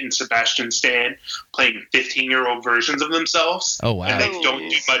Robbie and Sebastian Stan playing 15-year-old versions of themselves. Oh, wow. And they don't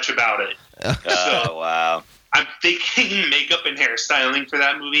do much about it. Oh, wow. I'm thinking makeup and hairstyling for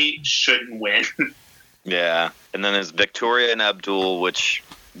that movie shouldn't win. Yeah. And then there's Victoria and Abdul, which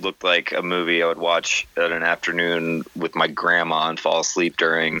looked like a movie I would watch at an afternoon with my grandma and fall asleep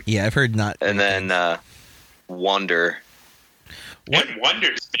during. Yeah, I've heard not. And then Wonder. And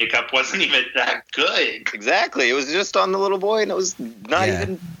Wonder's makeup wasn't even that good. Exactly. It was just on the little boy, and it was not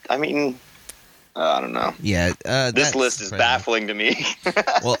even. I mean, I don't know. Yeah. This list is baffling to me.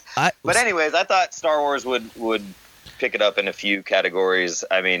 Well, but anyways, I thought Star Wars would pick it up in a few categories.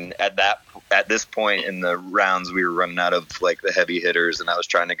 I mean, at this point in the rounds, we were running out of like the heavy hitters, and I was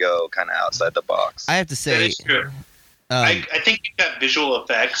trying to go kind of outside the box. I have to say, that is true. I think you got visual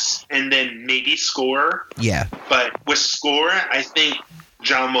effects and then maybe score. Yeah. But with score, I think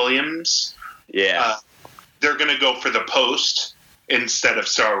John Williams. Yeah. They're going to go for the post instead of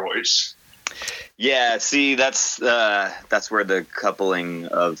Star Wars. Yeah, see, that's where the coupling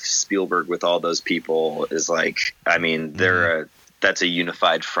of Spielberg with all those people is like. I mean, that's a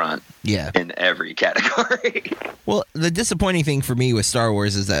unified front. Yeah. In every category. Well, the disappointing thing for me with Star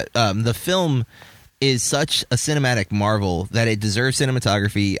Wars is that the film is such a cinematic marvel that it deserves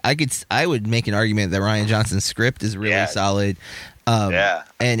cinematography. I would make an argument that Rian Johnson's script is really solid.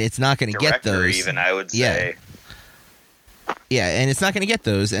 And it's not going to get those. Even I would say. Yeah, and it's not going to get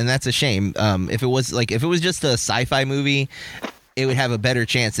those, and that's a shame. If it was just a sci-fi movie, it would have a better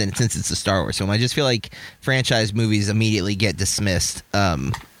chance than since it's a Star Wars film. I just feel like franchise movies immediately get dismissed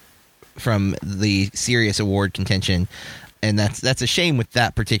from the serious award contention, and that's a shame with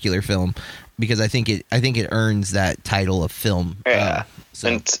that particular film because I think it earns that title of film. Yeah,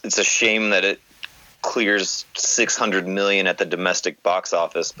 and it's a shame that it clears $600 million at the domestic box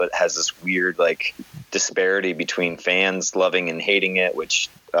office, but has this weird like disparity between fans loving and hating it. Which,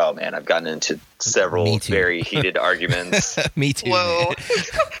 oh man, I've gotten into several very heated arguments. Me too. Whoa.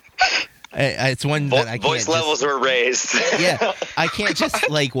 It's one that I can't. Voice levels were raised. Yeah, I can't just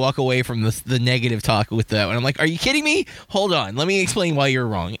like walk away from the negative talk with that one. I'm like, are you kidding me? Hold on, let me explain why you're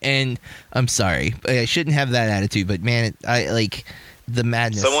wrong. And I'm sorry, I shouldn't have that attitude. But man, I like the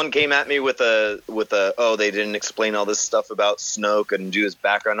madness. Someone came at me with a they didn't explain all this stuff about Snoke and do his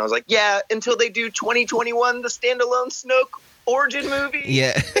background. I was like, yeah, until they do 2021, the standalone Snoke origin movie.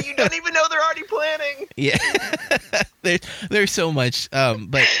 Yeah. You don't even know they're already planning. Yeah. there's so much.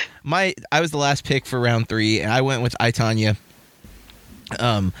 But I was the last pick for round 3, and I went with I, Tonya.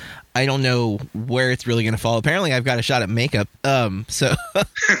 I don't know where it's really going to fall. Apparently, I've got a shot at makeup. So.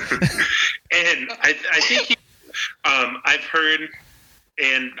 And I think I've heard,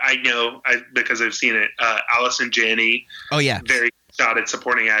 and I know because I've seen it. Allison Janney. Oh yeah. Very good shot at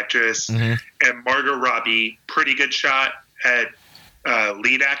supporting actress, mm-hmm. and Margot Robbie, pretty good shot at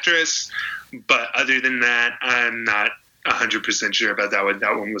lead actress. But other than that, I'm not 100% sure about that one.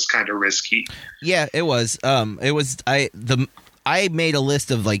 That one was kind of risky. Yeah, it was. I made a list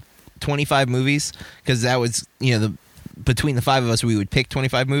of like 25 movies because that was between the 5 of us we would pick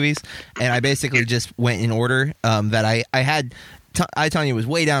 25 movies, and I basically just went in order that I had. I, Tonya was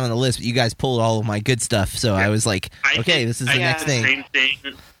way down on the list, but you guys pulled all of my good stuff, so I was like, okay, this is the next thing. Same thing.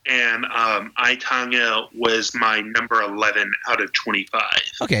 And I, Tonya was my number 11 out of 25.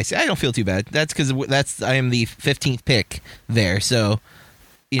 Okay, see, I don't feel too bad. That's because I am the 15th pick there, so.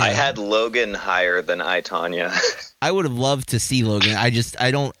 I had Logan higher than I, Tonya. I would have loved to see Logan.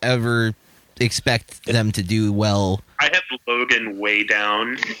 I don't ever expect them to do well. I had Logan way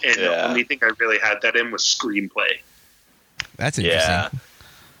down, and the only thing I really had that in was screenplay. That's interesting.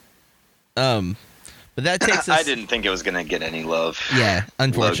 Yeah. But that takes us. I didn't think it was going to get any love. Yeah,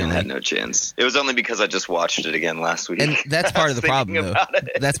 unfortunately, Logan had no chance. It was only because I just watched it again last week. And that's part of the problem, though.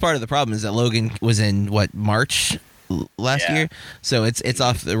 That's part of the problem is that Logan was in March last year, so it's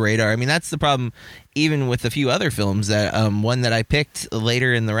off the radar. I mean, that's the problem. Even with a few other films that one that I picked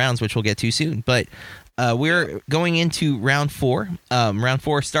later in the rounds, which we'll get to soon, but We're going into round 4. Round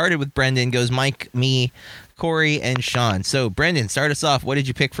 4 started with Brendan, goes Mike, me, Corey, and Sean. So, Brendan, start us off. What did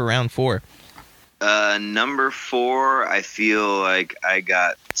you pick for round 4? Number 4, I feel like I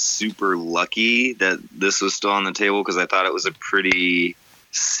got super lucky that this was still on the table because I thought it was a pretty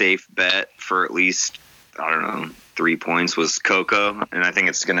safe bet for at least, I don't know, 3 points, was Coco. And I think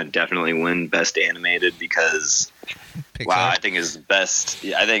it's going to definitely win Best Animated because, Pixar? wow, I think is the best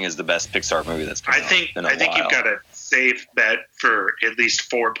Pixar movie that's come I out think in a while. you've got a safe bet for at least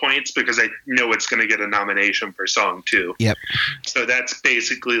 4 points because I know it's going to get a nomination for song too. Yep. So that's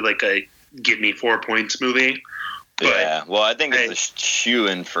basically like a give me 4 points movie. But Yeah, well, I think it's a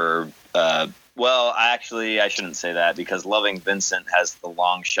shoe-in for well, actually, I shouldn't say that because Loving Vincent has the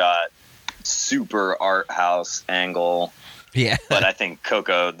long shot, super art house angle. Yeah. But I think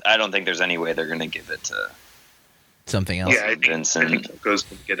Coco, I don't think there's any way they're going to give it to Something else. yeah, I think Vincent. Coco's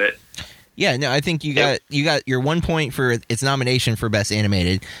going to get it. Yeah, no, I think you got your 1 point for its nomination for Best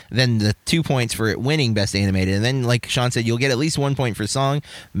Animated, then the 2 points for it winning Best Animated, and then, like Sean said, you'll get at least 1 point for song.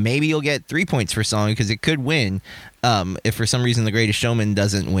 Maybe you'll get 3 points for song because it could win if for some reason The Greatest Showman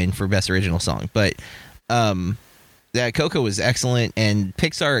doesn't win for Best Original Song. But that Coco was excellent, and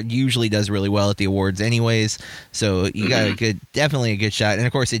Pixar usually does really well at the awards anyways, so you got definitely a good shot. And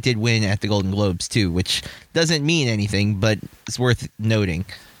of course, it did win at the Golden Globes too, which doesn't mean anything, but it's worth noting.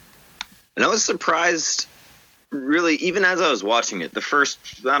 And I was surprised, really, even as I was watching it, the first,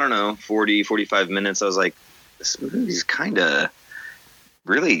 I don't know, 40, 45 minutes, I was like, this movie's kind of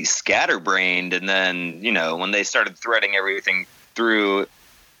really scatterbrained. And then, when they started threading everything through, it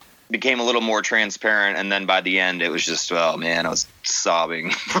became a little more transparent. And then by the end, it was just, oh, man, I was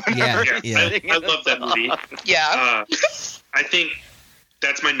sobbing. Yeah. I love that movie. Yeah. I think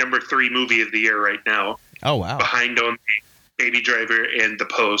that's my number 3 movie of the year right now, Oh, wow. behind only Baby Driver and The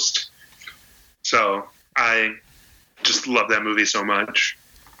Post. So I just love that movie so much.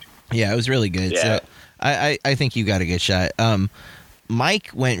 Yeah, it was really good. Yeah. So I think you got a good shot. Mike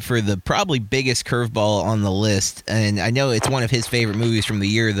went for the probably biggest curveball on the list, and I know it's one of his favorite movies from the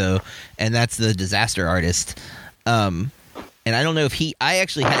year, though, and that's The Disaster Artist. And I don't know if I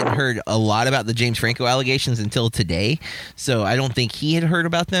actually hadn't heard a lot about the James Franco allegations until today, so I don't think he had heard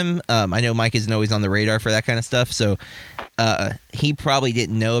about them. I know Mike isn't always on the radar for that kind of stuff, so he probably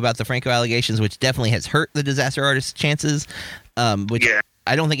didn't know about the Franco allegations, which definitely has hurt The Disaster Artist's chances, which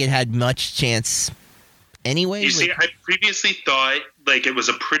I don't think it had much chance anyway. You see, I previously thought like it was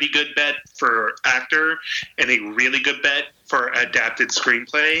a pretty good bet for actor and a really good bet for adapted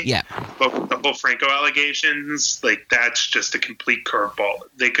screenplay. Yeah. But with the whole Franco allegations, like that's just a complete curveball.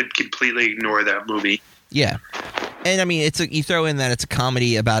 They could completely ignore that movie. Yeah. And I mean, you throw in that it's a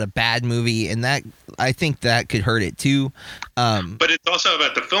comedy about a bad movie, and that I think that could hurt it too. But it's also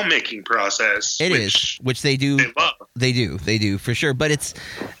about the filmmaking process. Which they do. They love. They do for sure. But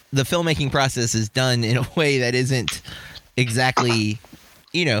the filmmaking process is done in a way that isn't exactly,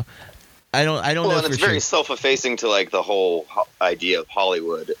 I don't know. And it's very self-effacing to like the whole idea of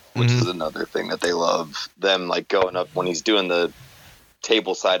Hollywood, which is another thing that they love. Them like going up when he's doing the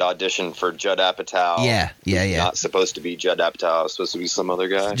tableside audition for Judd Apatow. Yeah. Not supposed to be Judd Apatow. Supposed to be some other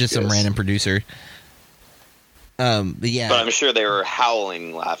guy. Just some random producer. But yeah. But I'm sure they were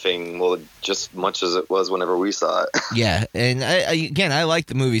howling, laughing, well, just much as it was whenever we saw it. Yeah, and I like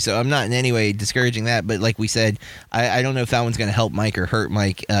the movie, so I'm not in any way discouraging that. But like we said, I don't know if that one's going to help Mike or hurt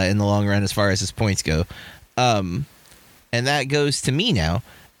Mike in the long run as far as his points go. And that goes to me now.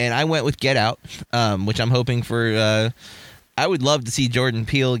 And I went with Get Out, which I'm hoping for. I would love to see Jordan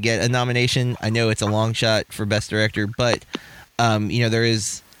Peele get a nomination. I know it's a long shot for Best Director, but there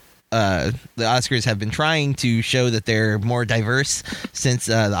is. The Oscars have been trying to show that they're more diverse since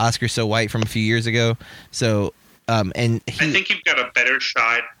the Oscars So White from a few years ago. So, I think you've got a better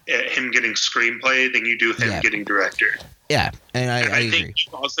shot at him getting screenplay than you do him getting director. Yeah, and I agree. think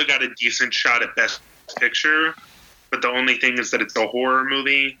you've also got a decent shot at Best Picture, but the only thing is that it's a horror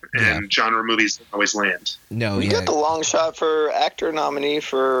movie, and genre movies don't always land. No, we got the long shot for actor nominee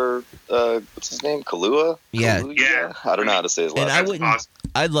for what's his name, Kaluuya? Yeah. I don't know how to say his last name. And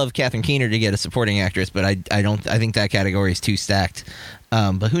I'd love Catherine Keener to get a supporting actress, but I think that category is too stacked.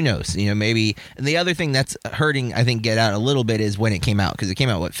 But who knows? Maybe. And the other thing that's hurting, I think, Get Out a little bit is when it came out, because it came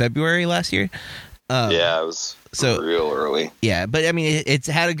out February last year. It was real early. Yeah, but I mean, it's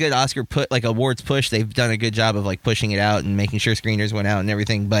had a good Oscar awards push. They've done a good job of like pushing it out and making sure screeners went out and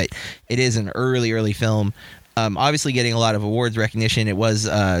everything. But it is an early film. Obviously, getting a lot of awards recognition. It was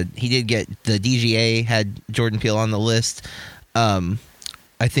he did get the DGA had Jordan Peele on the list.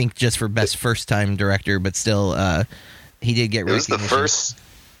 I think just for best first time director, but still he did get recognition.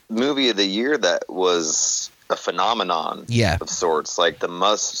 It movie of the year that was a phenomenon of sorts. Like the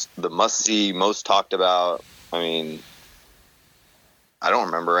must see, most talked about. I mean, I don't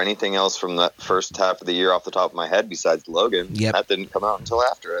remember anything else from the first half of the year off the top of my head besides Logan. Yep. That didn't come out until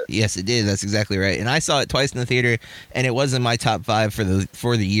after it. Yes, it did. That's exactly right. And I saw it twice in the theater, and it was in my top 5 for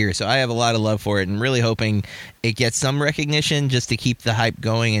the year. So I have a lot of love for it, and really hoping it gets some recognition just to keep the hype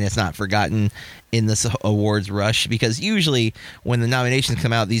going and it's not forgotten in this awards rush. Because usually when the nominations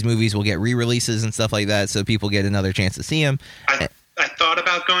come out, these movies will get re-releases and stuff like that, so people get another chance to see them. I thought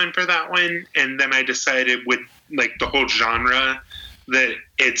about going for that one, and then I decided with like the whole genre that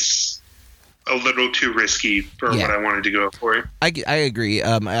it's a little too risky for what I wanted to go for. I agree.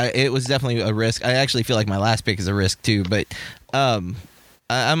 It was definitely a risk. I actually feel like my last pick is a risk too, but I'm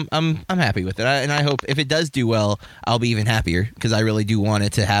happy with it, and I hope if it does do well, I'll be even happier because I really do want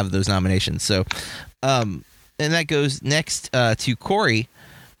it to have those nominations. So, and that goes next to Corey.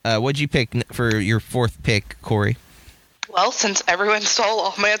 What'd you pick for your 4th pick, Corey? Well, since everyone stole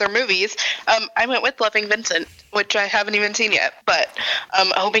all my other movies, I went with Loving Vincent, which I haven't even seen yet. But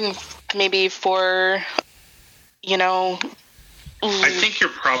I'm hoping maybe for, I think you're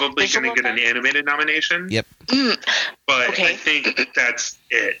probably going to get an animated nomination. Yep. But I think that's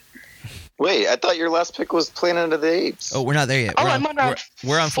it. Wait, I thought your last pick was Planet of the Apes. Oh, we're not there yet.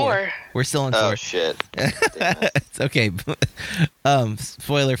 We're on 4. We're still on 4. Oh, shit. Damn it. It's okay.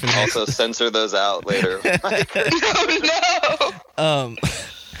 Spoiler for the Also, censor those out later. No.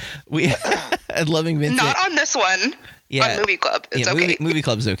 We at Loving Vincent. Not on this one. Yeah, on Movie Club. It's okay. Movie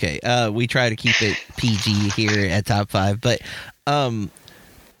Club's okay. We try to keep it PG here at Top 5, but Loving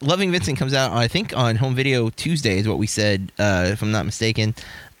Vincent comes out, I think, on Home Video Tuesday is what we said, if I'm not mistaken.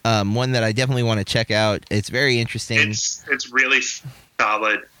 One that I definitely want to check out. It's very interesting. It's really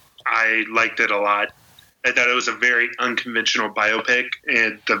solid. I liked it a lot. I thought it was a very unconventional biopic,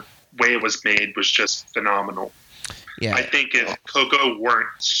 and the way it was made was just phenomenal. Yeah. I think if Coco weren't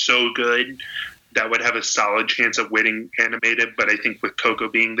so good, that would have a solid chance of winning animated, but I think with Coco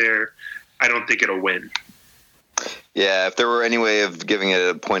being there, I don't think it'll win. Yeah, if there were any way of giving it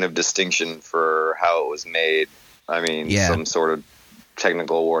a point of distinction for how it was made, I mean, some sort of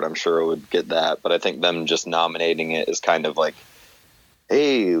technical award, I'm sure it would get that. But I think them just nominating it is kind of like,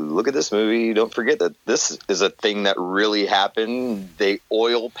 hey, look at this movie. Don't forget that this is a thing that really happened. They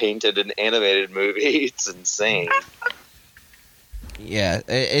oil painted an animated movie. It's insane. Yeah,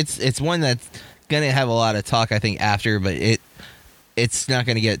 it's one that's going to have a lot of talk, I think, after, but it's not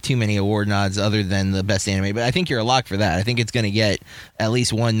going to get too many award nods other than the best anime. But I think you're a lock for that. I think it's going to get at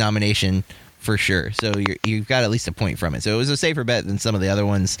least one nomination for sure. So you've got at least a point from it. So it was a safer bet than some of the other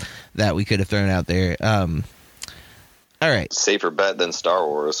ones that we could have thrown out there. All right. Safer bet than Star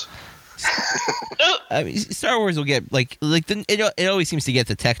Wars. I mean, Star Wars will get it always seems to get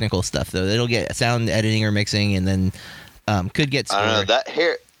the technical stuff though. It'll get sound editing or mixing, and then could get score. I don't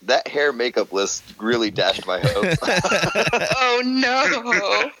know, that hair makeup list really dashed my hopes. Oh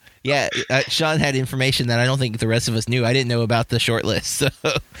no. Yeah, Sean had information that I don't think the rest of us knew. I didn't know about the short list. So,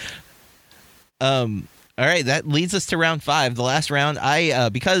 all right, that leads us to round 5, the last round. I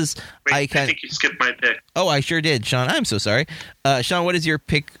think you skipped my pick. Oh, I sure did, Sean. I'm so sorry. Sean, what is your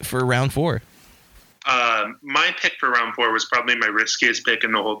pick for round 4? My pick for round 4 was probably my riskiest pick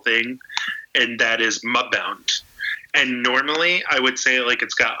in the whole thing, and that is Mudbound. And normally I would say like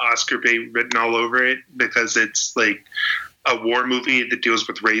it's got Oscar bait written all over it because it's like a war movie that deals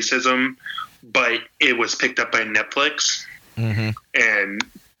with racism, but it was picked up by Netflix, and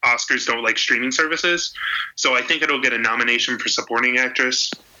Oscars don't like streaming services. So I think it'll get a nomination for supporting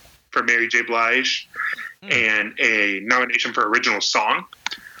actress for Mary J. Blige and a nomination for original song.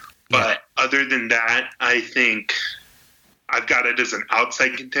 But other than that, I think I've got it as an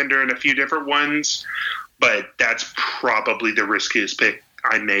outside contender in a few different ones, but that's probably the riskiest pick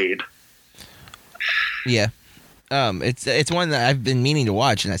I made. Yeah. It's one that I've been meaning to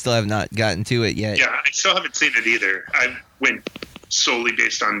watch, and I still have not gotten to it yet. Yeah, I still haven't seen it either. I went solely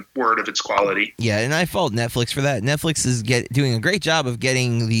based on word of its quality. Yeah, and I fault Netflix for that. Netflix is doing a great job of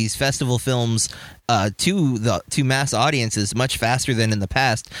getting these festival films to mass audiences much faster than in the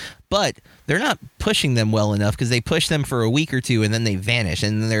past, but they're not pushing them well enough because they push them for a week or two and then they vanish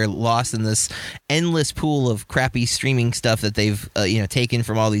and then they're lost in this endless pool of crappy streaming stuff that they've taken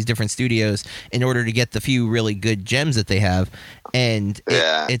from all these different studios in order to get the few really good gems that they have. And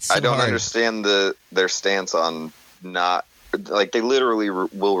it's so I don't hard. understand their stance on not. Like, they literally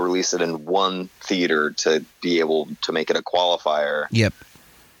will release it in one theater to be able to make it a qualifier. Yep.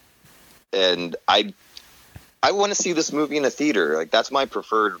 And I want to see this movie in a theater. Like, that's my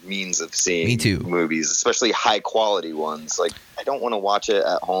preferred means of seeing Me too. movies, especially high quality ones. Like, I don't want to watch it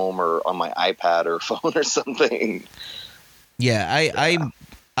at home or on my iPad or phone or something. Yeah,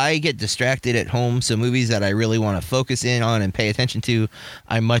 I get distracted at home, so movies that I really want to focus in on and pay attention to,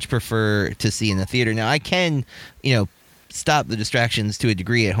 I much prefer to see in the theater. Now, I can, stop the distractions to a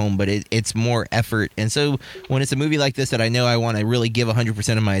degree at home, but it's more effort. And so when it's a movie like this that I know I want to really give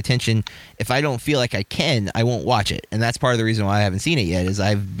 100% of my attention, if I don't feel like I can, I won't watch it. And that's part of the reason why I haven't seen it yet, is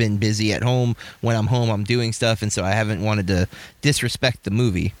I've been busy at home. When I'm home, I'm doing stuff, and so I haven't wanted to disrespect the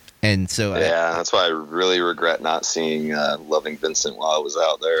movie. And so that's why I really regret not seeing Loving Vincent while I was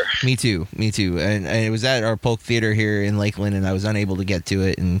out there. Me too. And it was at our Polk Theater here in Lakeland, and I was unable to get to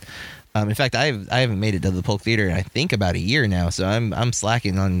it. And in fact, I haven't made it to the Polk Theater in I think about a year now, so I'm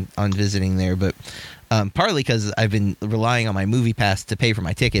slacking on visiting there. But partly because I've been relying on my Movie Pass to pay for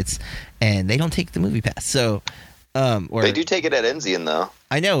my tickets, and they don't take the Movie Pass. So they do take it at Enzian, though.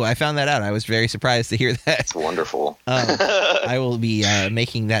 I know. I found that out. I was very surprised to hear that. It's wonderful. I will be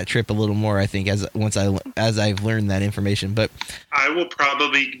making that trip a little more, I think, as I've learned that information. But I will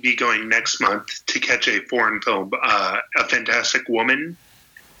probably be going next month to catch a foreign film, A Fantastic Woman.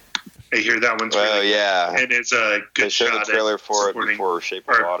 I hear that one's really yeah. And it's a good they showed shot. The trailer for it before Shape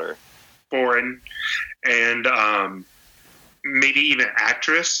of Water. Foreign. And maybe even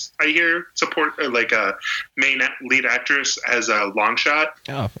actress, I hear, support, like a main lead actress as a long shot.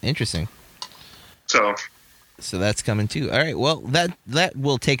 Oh, interesting. So that's coming too. All right. Well, that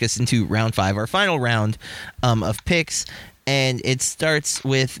will take us into round 5, our final round of picks. And it starts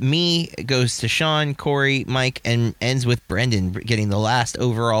with me, it goes to Sean, Corey, Mike, and ends with Brendan getting the last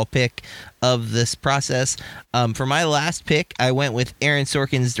overall pick of this process. For my last pick, I went with Aaron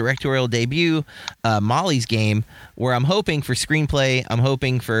Sorkin's directorial debut, Molly's Game, where I'm hoping for screenplay. I'm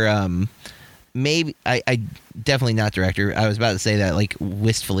hoping for maybe I definitely not director. I was about to say that like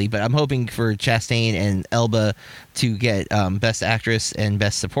wistfully, but I'm hoping for Chastain and Elba to get Best Actress and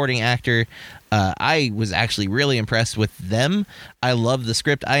Best Supporting Actor. I was actually really impressed with them. I love the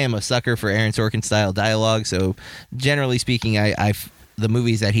script. I am a sucker for Aaron Sorkin style dialogue, so generally speaking, I've the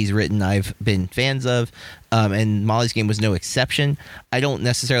movies that he's written I've been fans of, and Molly's Game was no exception. I don't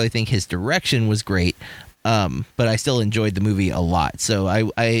necessarily think his direction was great, but I still enjoyed the movie a lot. So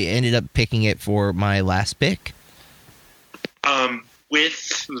I ended up picking it for my last pick.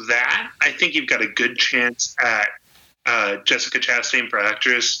 With that, I think you've got a good chance at Jessica Chastain for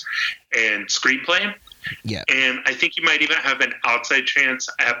actress and screenplay. Yeah. And I think you might even have an outside chance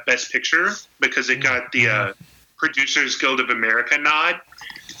at Best Picture because it got the Producers Guild of America nod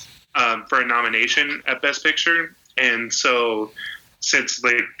for a nomination at Best Picture. And so since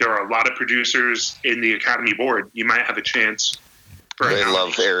there are a lot of producers in the Academy Board, you might have a chance for They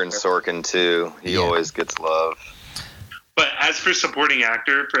love Aaron Sorkin, too. He always gets love. But as for supporting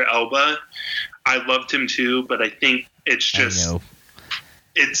actor for Elba, I loved him too, but I think it's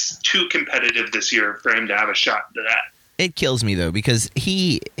too competitive this year for him to have a shot at that. It kills me though, because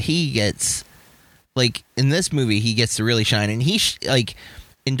he gets, like, in this movie he gets to really shine, and like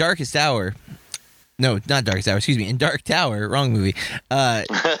in Darkest Hour. No, not Darkest Hour. Excuse me. In Dark Tower, wrong movie.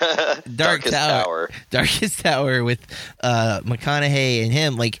 Darkest Tower with McConaughey and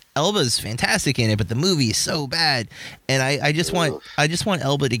him. Like, Elba's fantastic in it, but the movie is so bad. And I just want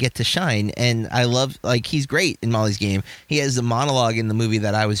Elba to get to shine. And I love, like, he's great in Molly's Game. He has a monologue in the movie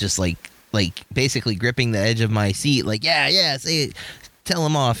that I was just like basically gripping the edge of my seat. Like, yeah, say it, tell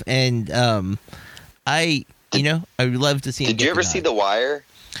him off. And I would love to see him. Did you ever see The Wire?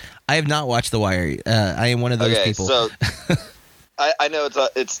 I have not watched The Wire. I am one of those people. So I know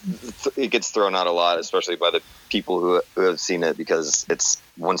it gets thrown out a lot, especially by the people who have seen it, because it's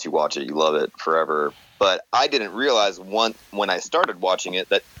once you watch it, you love it forever. But I didn't realize when I started watching it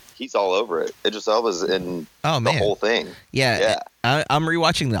that he's all over it. Idris Elba's in the whole thing. Yeah. I'm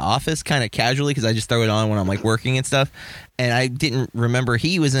rewatching The Office kind of casually because I just throw it on when I'm like working and stuff. And I didn't remember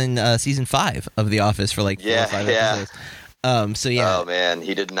he was in season 5 of The Office for like 4 or 5 episodes. So yeah. Oh man,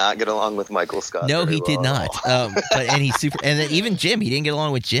 he did not get along with Michael Scott. No, he did not. And he's super. And then even Jim, he didn't get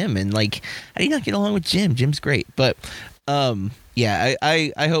along with Jim. And like, how do you not get along with Jim? Jim's great. But yeah,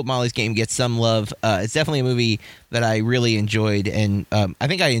 I hope Molly's Game gets some love. It's definitely a movie that I really enjoyed, and I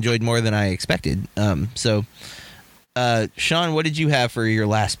think I enjoyed more than I expected. So, Sean, what did you have for your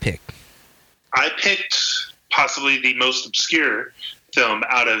last pick? I picked possibly the most obscure film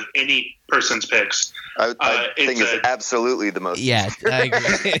out of any person's picks. I think it's absolutely the most. Yeah, I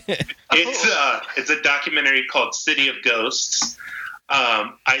agree. It's a documentary called City of Ghosts.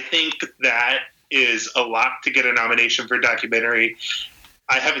 I think that is a lot to get a nomination for documentary.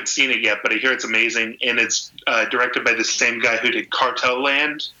 I haven't seen it yet, but I hear it's amazing, and it's directed by the same guy who did Cartel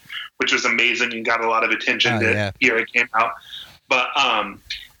Land, which was amazing and got a lot of attention the year it came out. But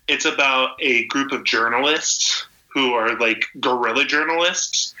it's about a group of journalists who are like guerrilla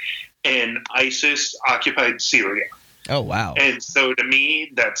journalists, and ISIS occupied Syria. Oh, wow. And so to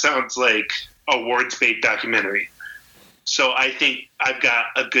me, that sounds like a awards bait documentary. So I think I've got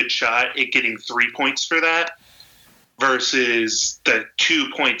a good shot at getting 3 points for that versus the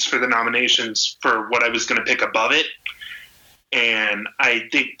 2 points for the nominations for what I was going to pick above it. And I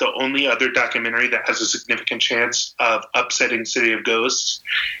think the only other documentary that has a significant chance of upsetting City of Ghosts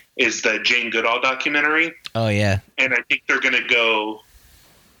is the Jane Goodall documentary. Oh, yeah. And I think they're going to go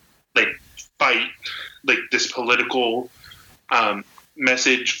like fight like this political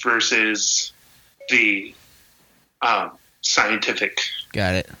message versus the scientific.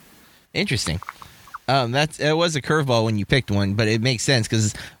 Got it. Interesting. It was a curveball when you picked one, but it makes sense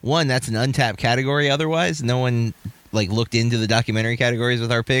because one, that's an untapped category. Otherwise, no one like looked into the documentary categories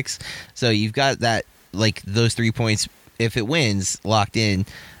with our picks. So you've got that, like those 3 points if it wins locked in,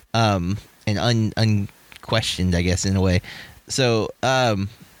 and unquestioned, I guess, in a way. So,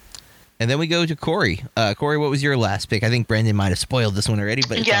 and then we go to Corey. Corey, what was your last pick? I think Brendan might have spoiled this one already,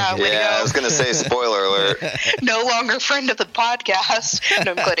 but yeah, I was going to say spoiler alert. No longer friend of the podcast.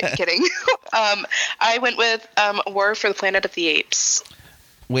 No, I'm kidding. I went with War for the Planet of the Apes,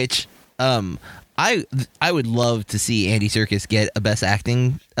 which I would love to see Andy Serkis get a Best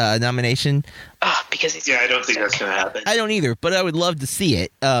Acting nomination. Because he's I don't think that's going to happen. I don't either, but I would love to see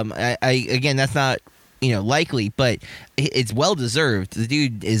it. I again, that's not likely, but it's well deserved. The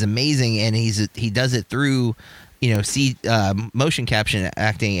dude is amazing, and he does it through motion caption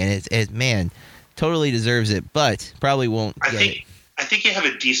acting, and it's man, totally deserves it, but probably won't get it. I think you have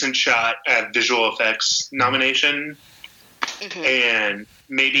a decent shot at visual effects nomination, and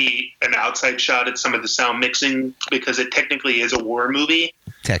maybe an outside shot at some of the sound mixing because it technically is a war movie.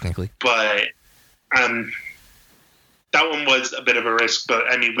 Technically, but that one was a bit of a risk. But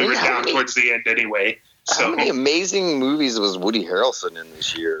I mean, we were down towards the end anyway. So. How many amazing movies was Woody Harrelson in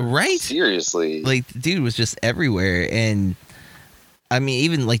this year? Right? Seriously. Like, the dude was just everywhere. And, I mean,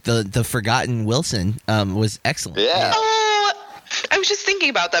 even, like, the Forgotten Wilson was excellent. Yeah. Oh, I was just thinking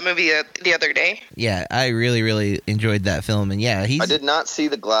about that movie the other day. Yeah, I really, really enjoyed that film. And, yeah, I did not see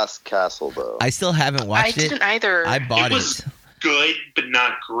The Glass Castle, though. I still haven't watched it. I didn't either. I bought it. It was good, but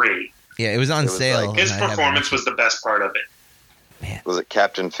not great. Yeah, it was on sale. Like, his performance was the best part of it. Man. Was it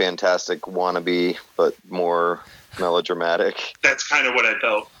Captain Fantastic wannabe, but more melodramatic? That's kind of what I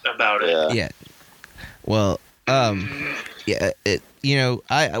felt about it. Yeah. Well, yeah,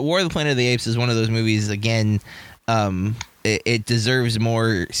 War of the Planet of the Apes is one of those movies, again, it deserves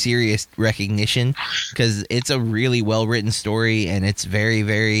more serious recognition because it's a really well-written story, and it's very,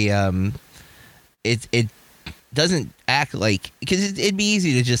 very, it doesn't act like, because it'd be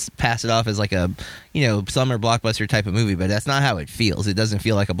easy to just pass it off as like a summer blockbuster type of movie, but that's not how it feels. It doesn't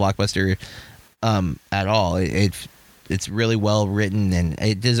feel like a blockbuster at all. It's really well written, and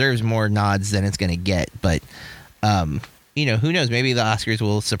it deserves more nods than it's going to get. But who knows? Maybe the Oscars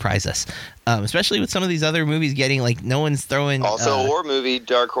will surprise us, especially with some of these other movies getting, like, no one's throwing. Also, a war movie,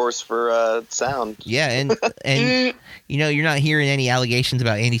 dark horse for sound. Yeah, and you're not hearing any allegations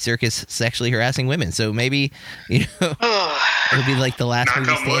about Andy Serkis sexually harassing women. So maybe it'll be like the last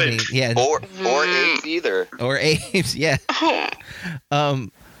movie standing. Yeah, or apes either. Or apes, yeah.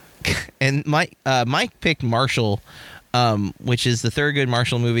 And Mike picked Marshall, which is the Thurgood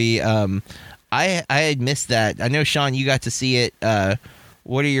Marshall movie. I had missed that. I know, Sean, you got to see it.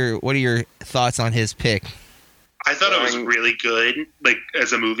 What are your thoughts on his pick? I thought it was really good, like,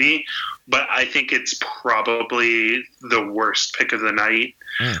 as a movie, but I think it's probably the worst pick of the night.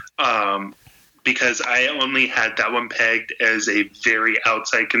 Because I only had that one pegged as a very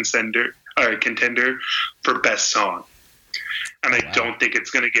outside contender for best song. And I don't think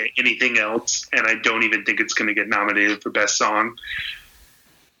it's going to get anything else, and I don't even think it's going to get nominated for best song.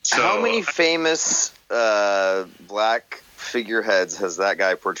 So, how many famous black figureheads has that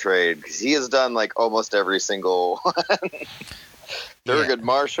guy portrayed? Because he has done like almost every single one. Thurgood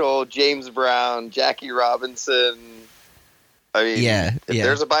Marshall, James Brown, Jackie Robinson. I mean, if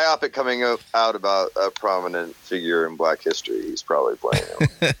there's a biopic coming out about a prominent figure in black history, he's probably playing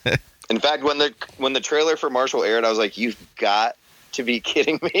him. In fact, when the trailer for Marshall aired, I was like, "You've got to be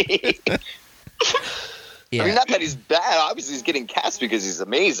kidding me!" Yeah. I mean, not that he's bad. Obviously, he's getting cast because he's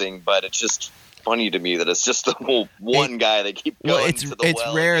amazing, but it's just funny to me that it's just the whole one guy they keep going it's to the it's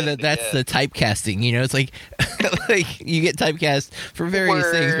well rare again that that's and the typecasting. You know, it's like like you get typecast for various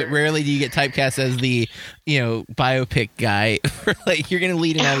things, but rarely do you get typecast as the biopic guy. Like you're gonna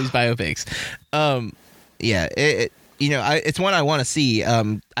lead in all these biopics. It's one I want to see.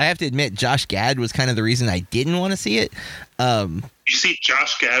 I have to admit, Josh Gad was kind of the reason I didn't want to see it. You see,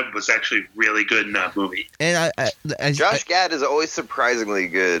 Josh Gad was actually really good in that movie. And Josh Gad is always surprisingly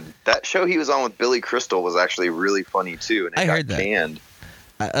good. That show he was on with Billy Crystal was actually really funny too, and it got heard that. canned.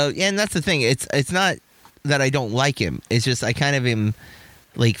 And that's the thing. It's not that I don't like him. It's just I kind of am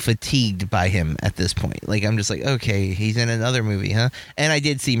like fatigued by him at this point. Like I'm just like, okay, he's in another movie, huh? And I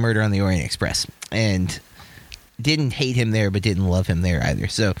did see Murder on the Orient Express, and didn't hate him there, but didn't love him there either.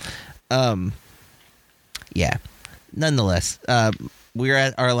 So, yeah. Nonetheless, we're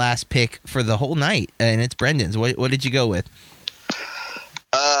at our last pick for the whole night, and it's Brendan's. What did you go with?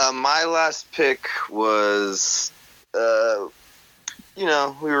 My last pick was, we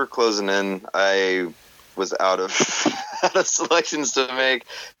were closing in. I was out of selections to make,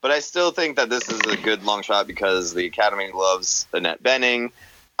 but I still think that this is a good long shot because the Academy loves Annette Bening.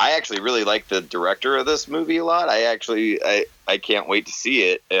 I actually really like the director of this movie a lot. I can't wait to see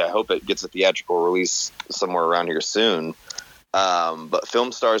it. I hope it gets a theatrical release somewhere around here soon. But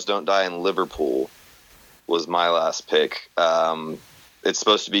Film Stars Don't Die in Liverpool was my last pick. It's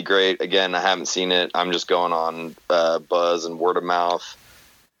supposed to be great. Again, I haven't seen it. I'm just going on buzz and word of mouth.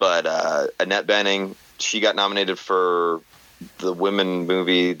 But Annette Bening, she got nominated for the women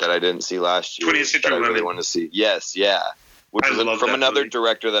movie that I didn't see last year. 20th Century that I really Women. wanted to see. Yes, yeah. Which I is love from that another movie.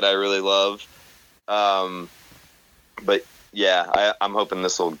 director that I really love. But yeah, I'm hoping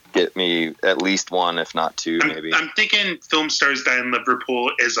this will get me at least one, if not two, maybe. I'm thinking Film Stars Die in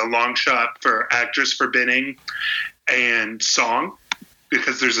Liverpool is a long shot for actress for Bening and song,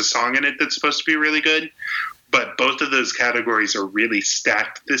 because there's a song in it that's supposed to be really good. But both of those categories are really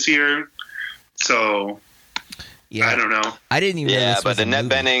stacked this year. So, Yeah, I don't know. I didn't even know Yeah, this but was a Annette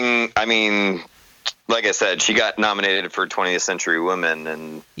movie. Bening, I mean, like I said, she got nominated for 20th Century Women,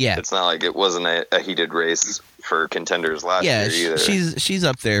 and Yeah. it's not like it wasn't a heated race for contenders last Yeah, year either. she's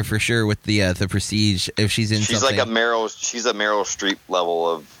up there for sure with the Prestige. If she's in She's something. like a Meryl Streep level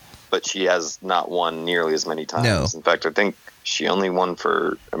of, but she has not won nearly as many times. No. In fact, I think she only won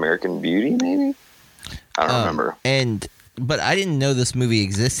for American Beauty, maybe? I don't remember. But I didn't know this movie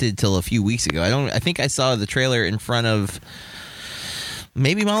existed till a few weeks ago. I think I saw the trailer in front of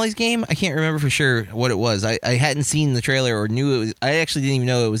maybe Molly's Game. I can't remember for sure what it was. I hadn't seen the trailer or knew it was. I actually didn't even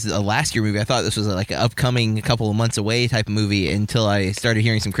know it was a last year movie. I thought this was like an upcoming, a couple of months away type of movie until I started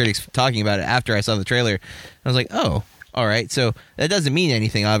hearing some critics talking about it after I saw the trailer. I was like, oh, all right. So that doesn't mean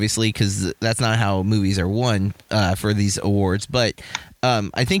anything, obviously, because that's not how movies are won for these awards. But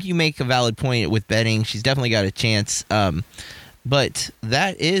I think you make a valid point with Bening. She's definitely got a chance. But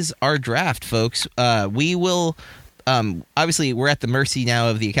that is our draft, folks. We will. Obviously, we're at the mercy now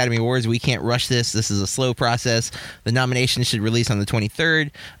of the Academy Awards. We can't rush this. This is a slow process. The nominations should release on the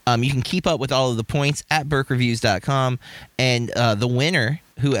 23rd. You can keep up with all of the points at BurkeReviews.com. And the winner,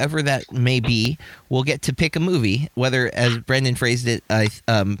 whoever that may be, will get to pick a movie. Whether, as Brendan phrased it, I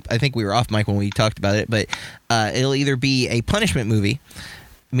think we were off mic when we talked about it, but it'll either be a punishment movie,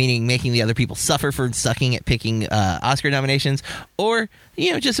 meaning making the other people suffer for sucking at picking Oscar nominations, or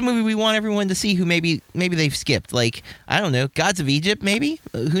just a movie we want everyone to see who maybe they've skipped. Like, I don't know, Gods of Egypt, maybe.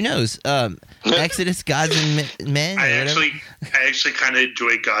 Who knows? Exodus, Gods and Men. I actually kind of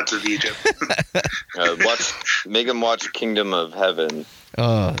enjoy Gods of Egypt. Make him watch Kingdom of Heaven.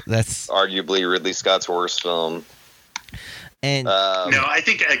 Oh, that's arguably Ridley Scott's worst film. And no, I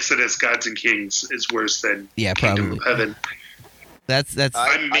think Exodus, Gods and Kings is worse than Yeah, Kingdom probably. of Heaven. That's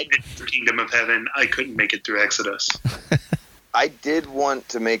I made it through Kingdom of Heaven. I couldn't make it through Exodus. I did want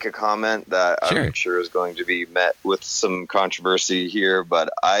to make a comment that Sure. I'm sure is going to be met with some controversy here, but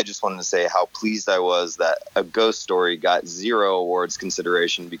I just wanted to say how pleased I was that A Ghost Story got 0 awards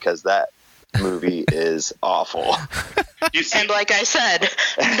consideration, because that movie is awful. You see, And like I said,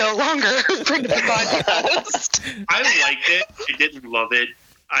 no longer bring the podcast. I liked it. I didn't love it.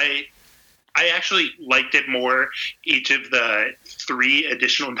 I actually liked it more each of the 3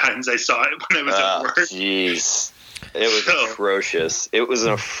 additional times I saw it when I was at work. Jeez. It was atrocious. It was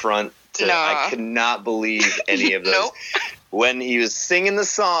an affront to, Nah. I could not believe any of those. Nope. When he was singing the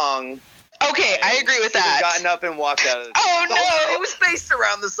song, Okay, I agree with he could have that. gotten up and walked out of the Oh, the whole- no. It was based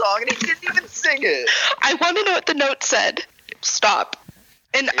around the song, and he didn't even sing it. I want to know what the note said. Stop.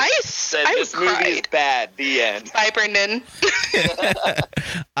 And Said I this movie is cried. bad. The end. Bye, Brendan.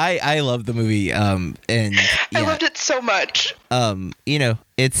 I love the movie. And I yeah, loved it so much.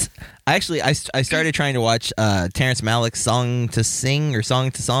 it's actually I started trying to watch Terrence Malick's Song to Sing or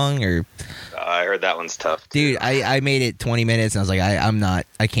Song to Song or. I heard that one's tough. Too. Dude, I made it 20 minutes and I was like,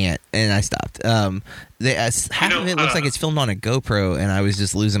 I can't, and I stopped. Half of it looks like it's filmed on a GoPro, and I was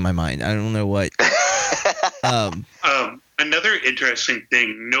just losing my mind. I don't know what. Another interesting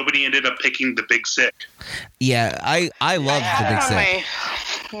thing, nobody ended up picking The Big Sick. Yeah, I love The Big Sick.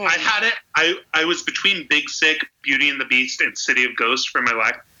 I had it. I was between Big Sick, Beauty and the Beast, and City of Ghosts for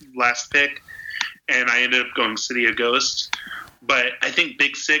my last pick, and I ended up going City of Ghosts. But I think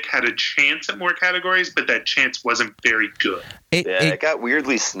Big Sick had a chance at more categories, but that chance wasn't very good. It got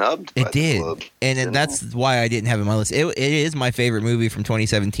weirdly snubbed. It did, and that's why I didn't have it on my list. It is my favorite movie from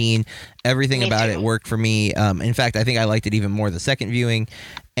 2017. Everything about it worked for me. In fact, I think I liked it even more the second viewing,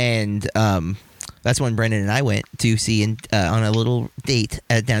 and that's when Brendan and I went to see on a little date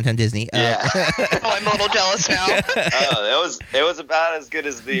at Downtown Disney. Yeah. Oh, I'm a little jealous now. It was about as good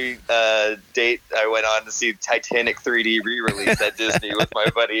as the date I went on to see Titanic 3D re-release at Disney with my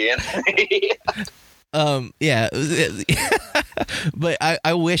buddy Anthony. Yeah, but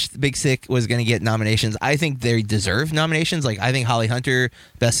I wish Big Sick was going to get nominations. I think they deserve nominations. Like, I think Holly Hunter,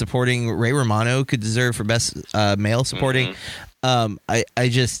 Best Supporting, Ray Romano could deserve for Best Male Supporting.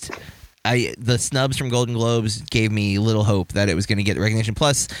 The snubs from Golden Globes gave me little hope that it was going to get recognition.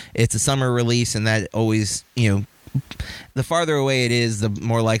 Plus, it's a summer release, and that always, the farther away it is, the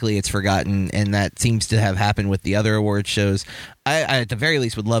more likely it's forgotten, and that seems to have happened with the other award shows. I at the very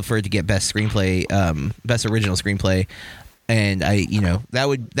least would love for it to get Best Screenplay, Best Original Screenplay, and that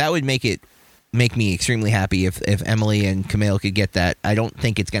would make me extremely happy if Emily and Camille could get that. I don't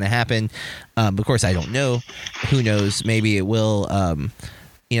think it's going to happen. Of course, I don't know. Who knows? Maybe it will.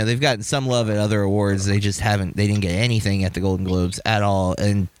 They've gotten some love at other awards. They just haven't. They didn't get anything at the Golden Globes at all.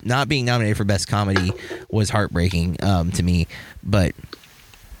 And not being nominated for Best Comedy was heartbreaking to me. But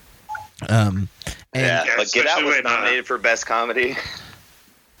Get Out was nominated for Best Comedy.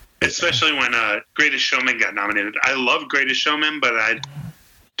 Especially when Greatest Showman got nominated. I love Greatest Showman, but I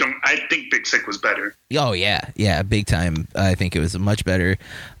think Big Sick was better. Oh yeah, big time. I think it was much better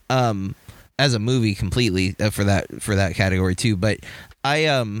as a movie completely for that category too. But I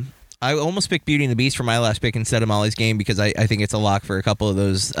almost picked Beauty and the Beast for my last pick instead of Molly's Game because I think it's a lock for a couple of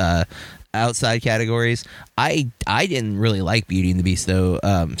those outside categories. I didn't really like Beauty and the Beast though,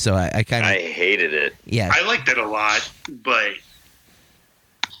 so I hated it. Yeah, I liked it a lot, but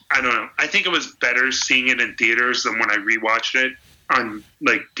I don't know. I think it was better seeing it in theaters than when I rewatched it on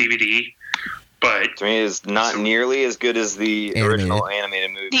like DVD. But to me, it's not nearly as good as the original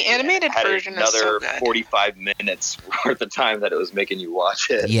animated movie. The animated version is so good. Another 45 minutes worth of time that it was making you watch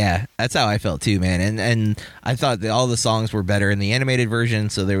it. Yeah, that's how I felt too, man. And I thought that all the songs were better in the animated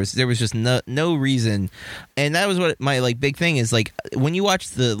version, so there was just no reason. And that was what my big thing is. Like, when you watch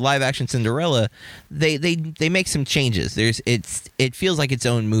the live action Cinderella, they make some changes. It feels like its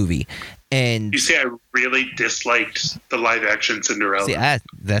own movie. And you see, I really disliked the live action Cinderella. See,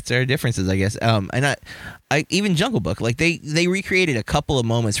 that's our differences, I guess. And I even Jungle Book, like they recreated a couple of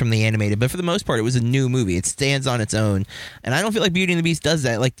moments from the animated, but for the most part, it was a new movie. It stands on its own, and I don't feel like Beauty and the Beast does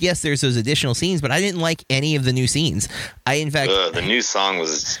that. Like, yes, there's those additional scenes, but I didn't like any of the new scenes. The new song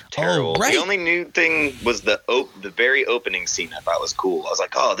was terrible. Oh, right. The only new thing was the very opening scene. I thought was cool. I was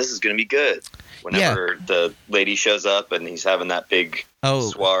like, oh, this is gonna be good. Whenever the lady shows up and he's having that big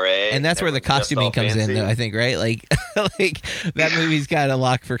soiree. And that's where the costuming comes in, though, I think, right? Like that movie's got a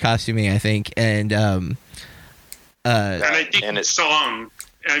lock for costuming, I think. And and I think the song,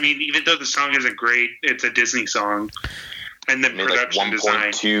 I mean, even though the song isn't great, it's a Disney song. And then production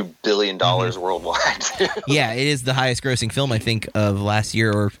design. $1.2 billion worldwide. Yeah, it is the highest grossing film, I think, of last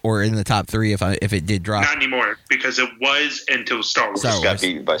year or in the top 3 if it did drop. Not anymore, because it was until Star Wars. It got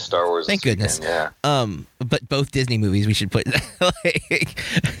beat by Star Wars. Thank goodness. Weekend, yeah. But both Disney movies we should put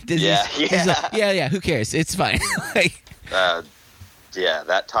Disney. Yeah, who cares? It's fine. Yeah,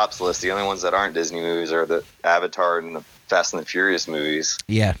 that tops the list. The only ones that aren't Disney movies are the Avatar and the Fast and the Furious movies.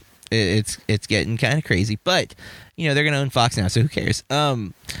 Yeah. It's getting kind of crazy, but they're going to own Fox now, so who cares?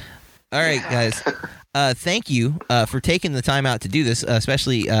 All right, guys. Thank you for taking the time out to do this,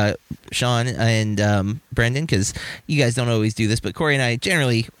 especially Sean and Brendan, because you guys don't always do this, but Corey and I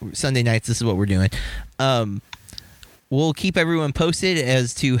generally Sunday nights. This is what we're doing. we'll keep everyone posted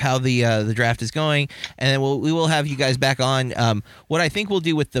as to how the draft is going, and then we will have you guys back on. What I think we'll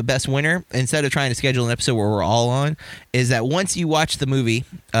do with the best winner, instead of trying to schedule an episode where we're all on, is that once you watch the movie,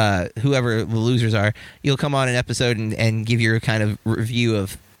 whoever the losers are, you'll come on an episode and give your kind of review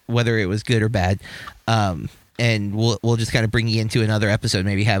of whether it was good or bad. And we'll just kind of bring you into another episode.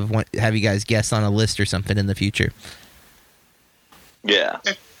 Maybe have you guys guess on a list or something in the future. Yeah,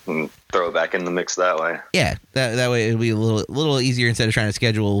 and throw it back in the mix that way. Yeah, that way it'll be a little easier instead of trying to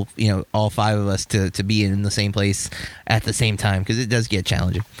schedule all 5 of us to be in the same place at the same time, because it does get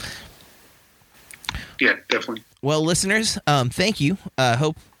challenging. Yeah, definitely. Well, listeners, thank you.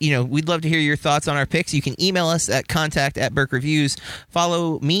 Hope we'd love to hear your thoughts on our picks. You can email us at contact@BurkeReviews.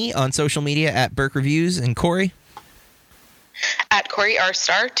 Follow me on social media at Burke Reviews, and Corey at Corey R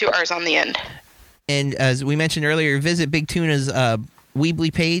Star, 2 R's on the end. And as we mentioned earlier, visit Big Tuna's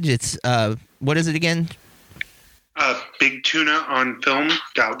Weebly page. It's what is it again?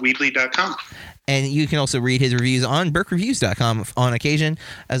 BigTunaOnFilm.weebly.com. And you can also read his reviews on BurkeReviews.com on occasion,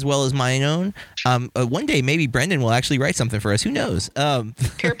 as well as mine own. One day, maybe Brendan will actually write something for us. Who knows?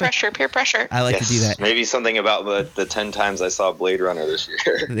 Peer pressure. I like to do that. Maybe something about the 10 times I saw Blade Runner this year.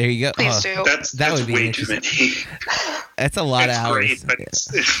 There you go. Please do. That would be way too many. That's a lot of hours. Great, but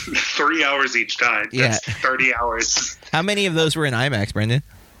it's 3 hours each time. That's 30 hours. How many of those were in IMAX, Brendan?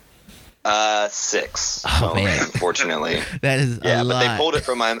 6. Oh, man. Unfortunately. That is a lot. But they pulled it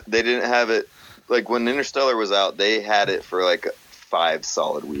from they didn't have it. Like, when Interstellar was out, they had it for, 5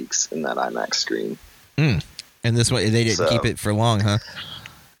 solid weeks in that IMAX screen. And this one, they didn't keep it for long, huh?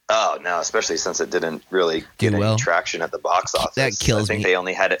 Oh, no, especially since it didn't really get any traction at the box office. That kills me. I think they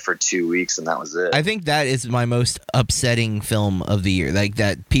only had it for 2 weeks, and that was it. I think that is my most upsetting film of the year,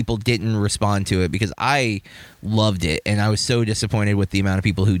 that people didn't respond to it, because I loved it, and I was so disappointed with the amount of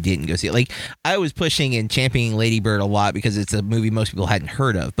people who didn't go see it. I was pushing and championing Lady Bird a lot because it's a movie most people hadn't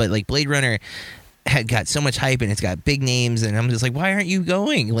heard of, but Blade Runner had got so much hype, and it's got big names, and I'm just like, why aren't you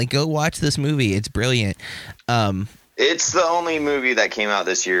going? Go watch this movie. It's brilliant. It's the only movie that came out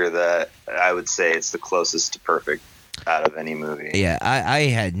this year that I would say it's the closest to perfect out of any movie. Yeah, I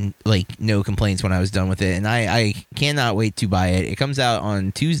had no complaints when I was done with it, and I cannot wait to buy it. It comes out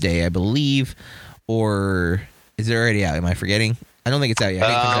on Tuesday, I believe, or is it already out? Am I forgetting? I don't think it's out yet.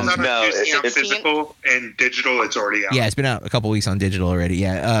 No, it's physical and digital. It's already out. Yeah, it's been out a couple weeks on digital already.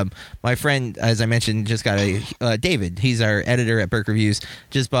 Yeah, my friend, as I mentioned, just got David. He's our editor at Burke Reviews.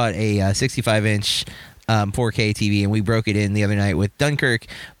 Just bought a 65-inch 4K TV, and we broke it in the other night with Dunkirk.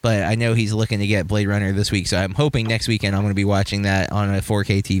 But I know he's looking to get Blade Runner this week, so I'm hoping next weekend I'm going to be watching that on a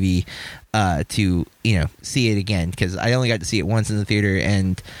 4K TV to see it again, because I only got to see it once in the theater,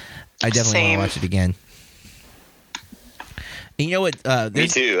 and I definitely want to watch it again. And you know what? Me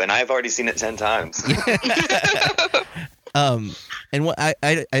too, and I've already seen it 10 times. And what I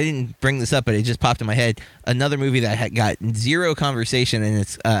didn't bring this up, but it just popped in my head. Another movie that had got zero conversation, and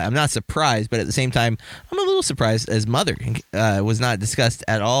it's I'm not surprised, but at the same time, I'm a little surprised as Mother was not discussed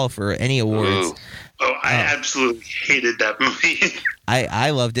at all for any awards. Ooh. Oh, I absolutely hated that movie. I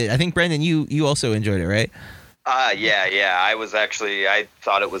loved it. I think, Brendan, you also enjoyed it, right? Yeah. I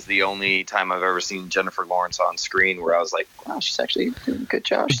thought it was the only time I've ever seen Jennifer Lawrence on screen where I was like, wow, she's actually doing a good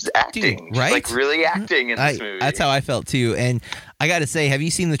job. She's acting. Dude, right? She's really acting in this movie. That's how I felt too. And I got to say, have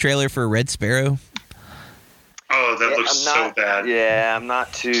you seen the trailer for Red Sparrow? Oh, that looks so bad. Yeah, I'm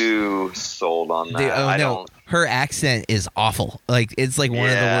not too sold on that. Dude, her accent is awful. It's one of the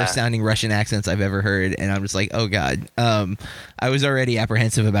worst sounding Russian accents I've ever heard, and I'm just like, oh god. I was already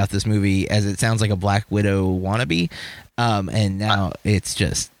apprehensive about this movie as it sounds like a Black Widow wannabe, and now it's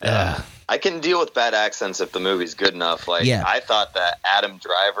just. I can deal with bad accents if the movie's good enough. I thought that Adam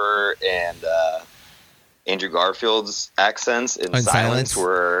Driver and Andrew Garfield's accents in Silence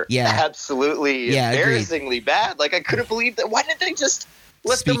were absolutely embarrassingly bad. I couldn't believe that. Why didn't they just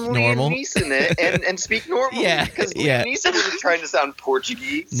let them Liam Neeson it and speak normally? Because Liam Neeson was trying to sound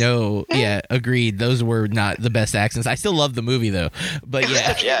Portuguese. No, agreed. Those were not the best accents. I still love the movie though. But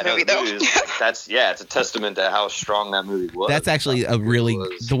it's a testament to how strong that movie was. That's actually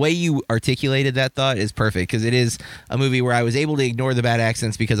the way you articulated that thought is perfect, because it is a movie where I was able to ignore the bad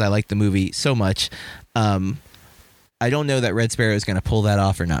accents because I liked the movie so much. I don't know that Red Sparrow is going to pull that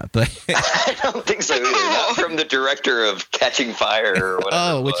off or not, but I don't think so either. Not from the director of Catching Fire or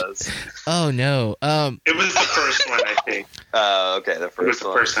whatever it was. Oh no! It was the first one, I think. Okay, the first one. It was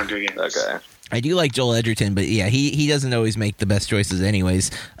the first Hunger Games. Okay. I do like Joel Edgerton, but yeah, he doesn't always make the best choices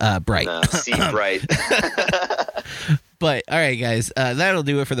anyways. Bright. No, see Bright. But all right, guys, that'll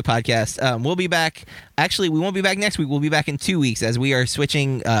do it for the podcast. We'll be back. Actually, we won't be back next week. We'll be back in 2 weeks as we are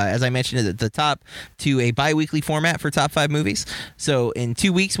switching, as I mentioned at the top, to a bi-weekly format for Top 5 movies. So in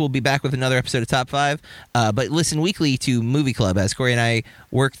 2 weeks, we'll be back with another episode of Top 5. But listen weekly to Movie Club as Corey and I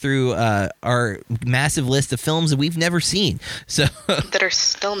work through our massive list of films that we've never seen. So that are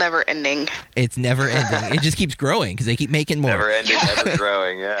still never ending. It's never ending. It just keeps growing because they keep making more. Never ending, never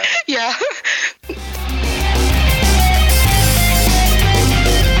growing, yeah. Yeah.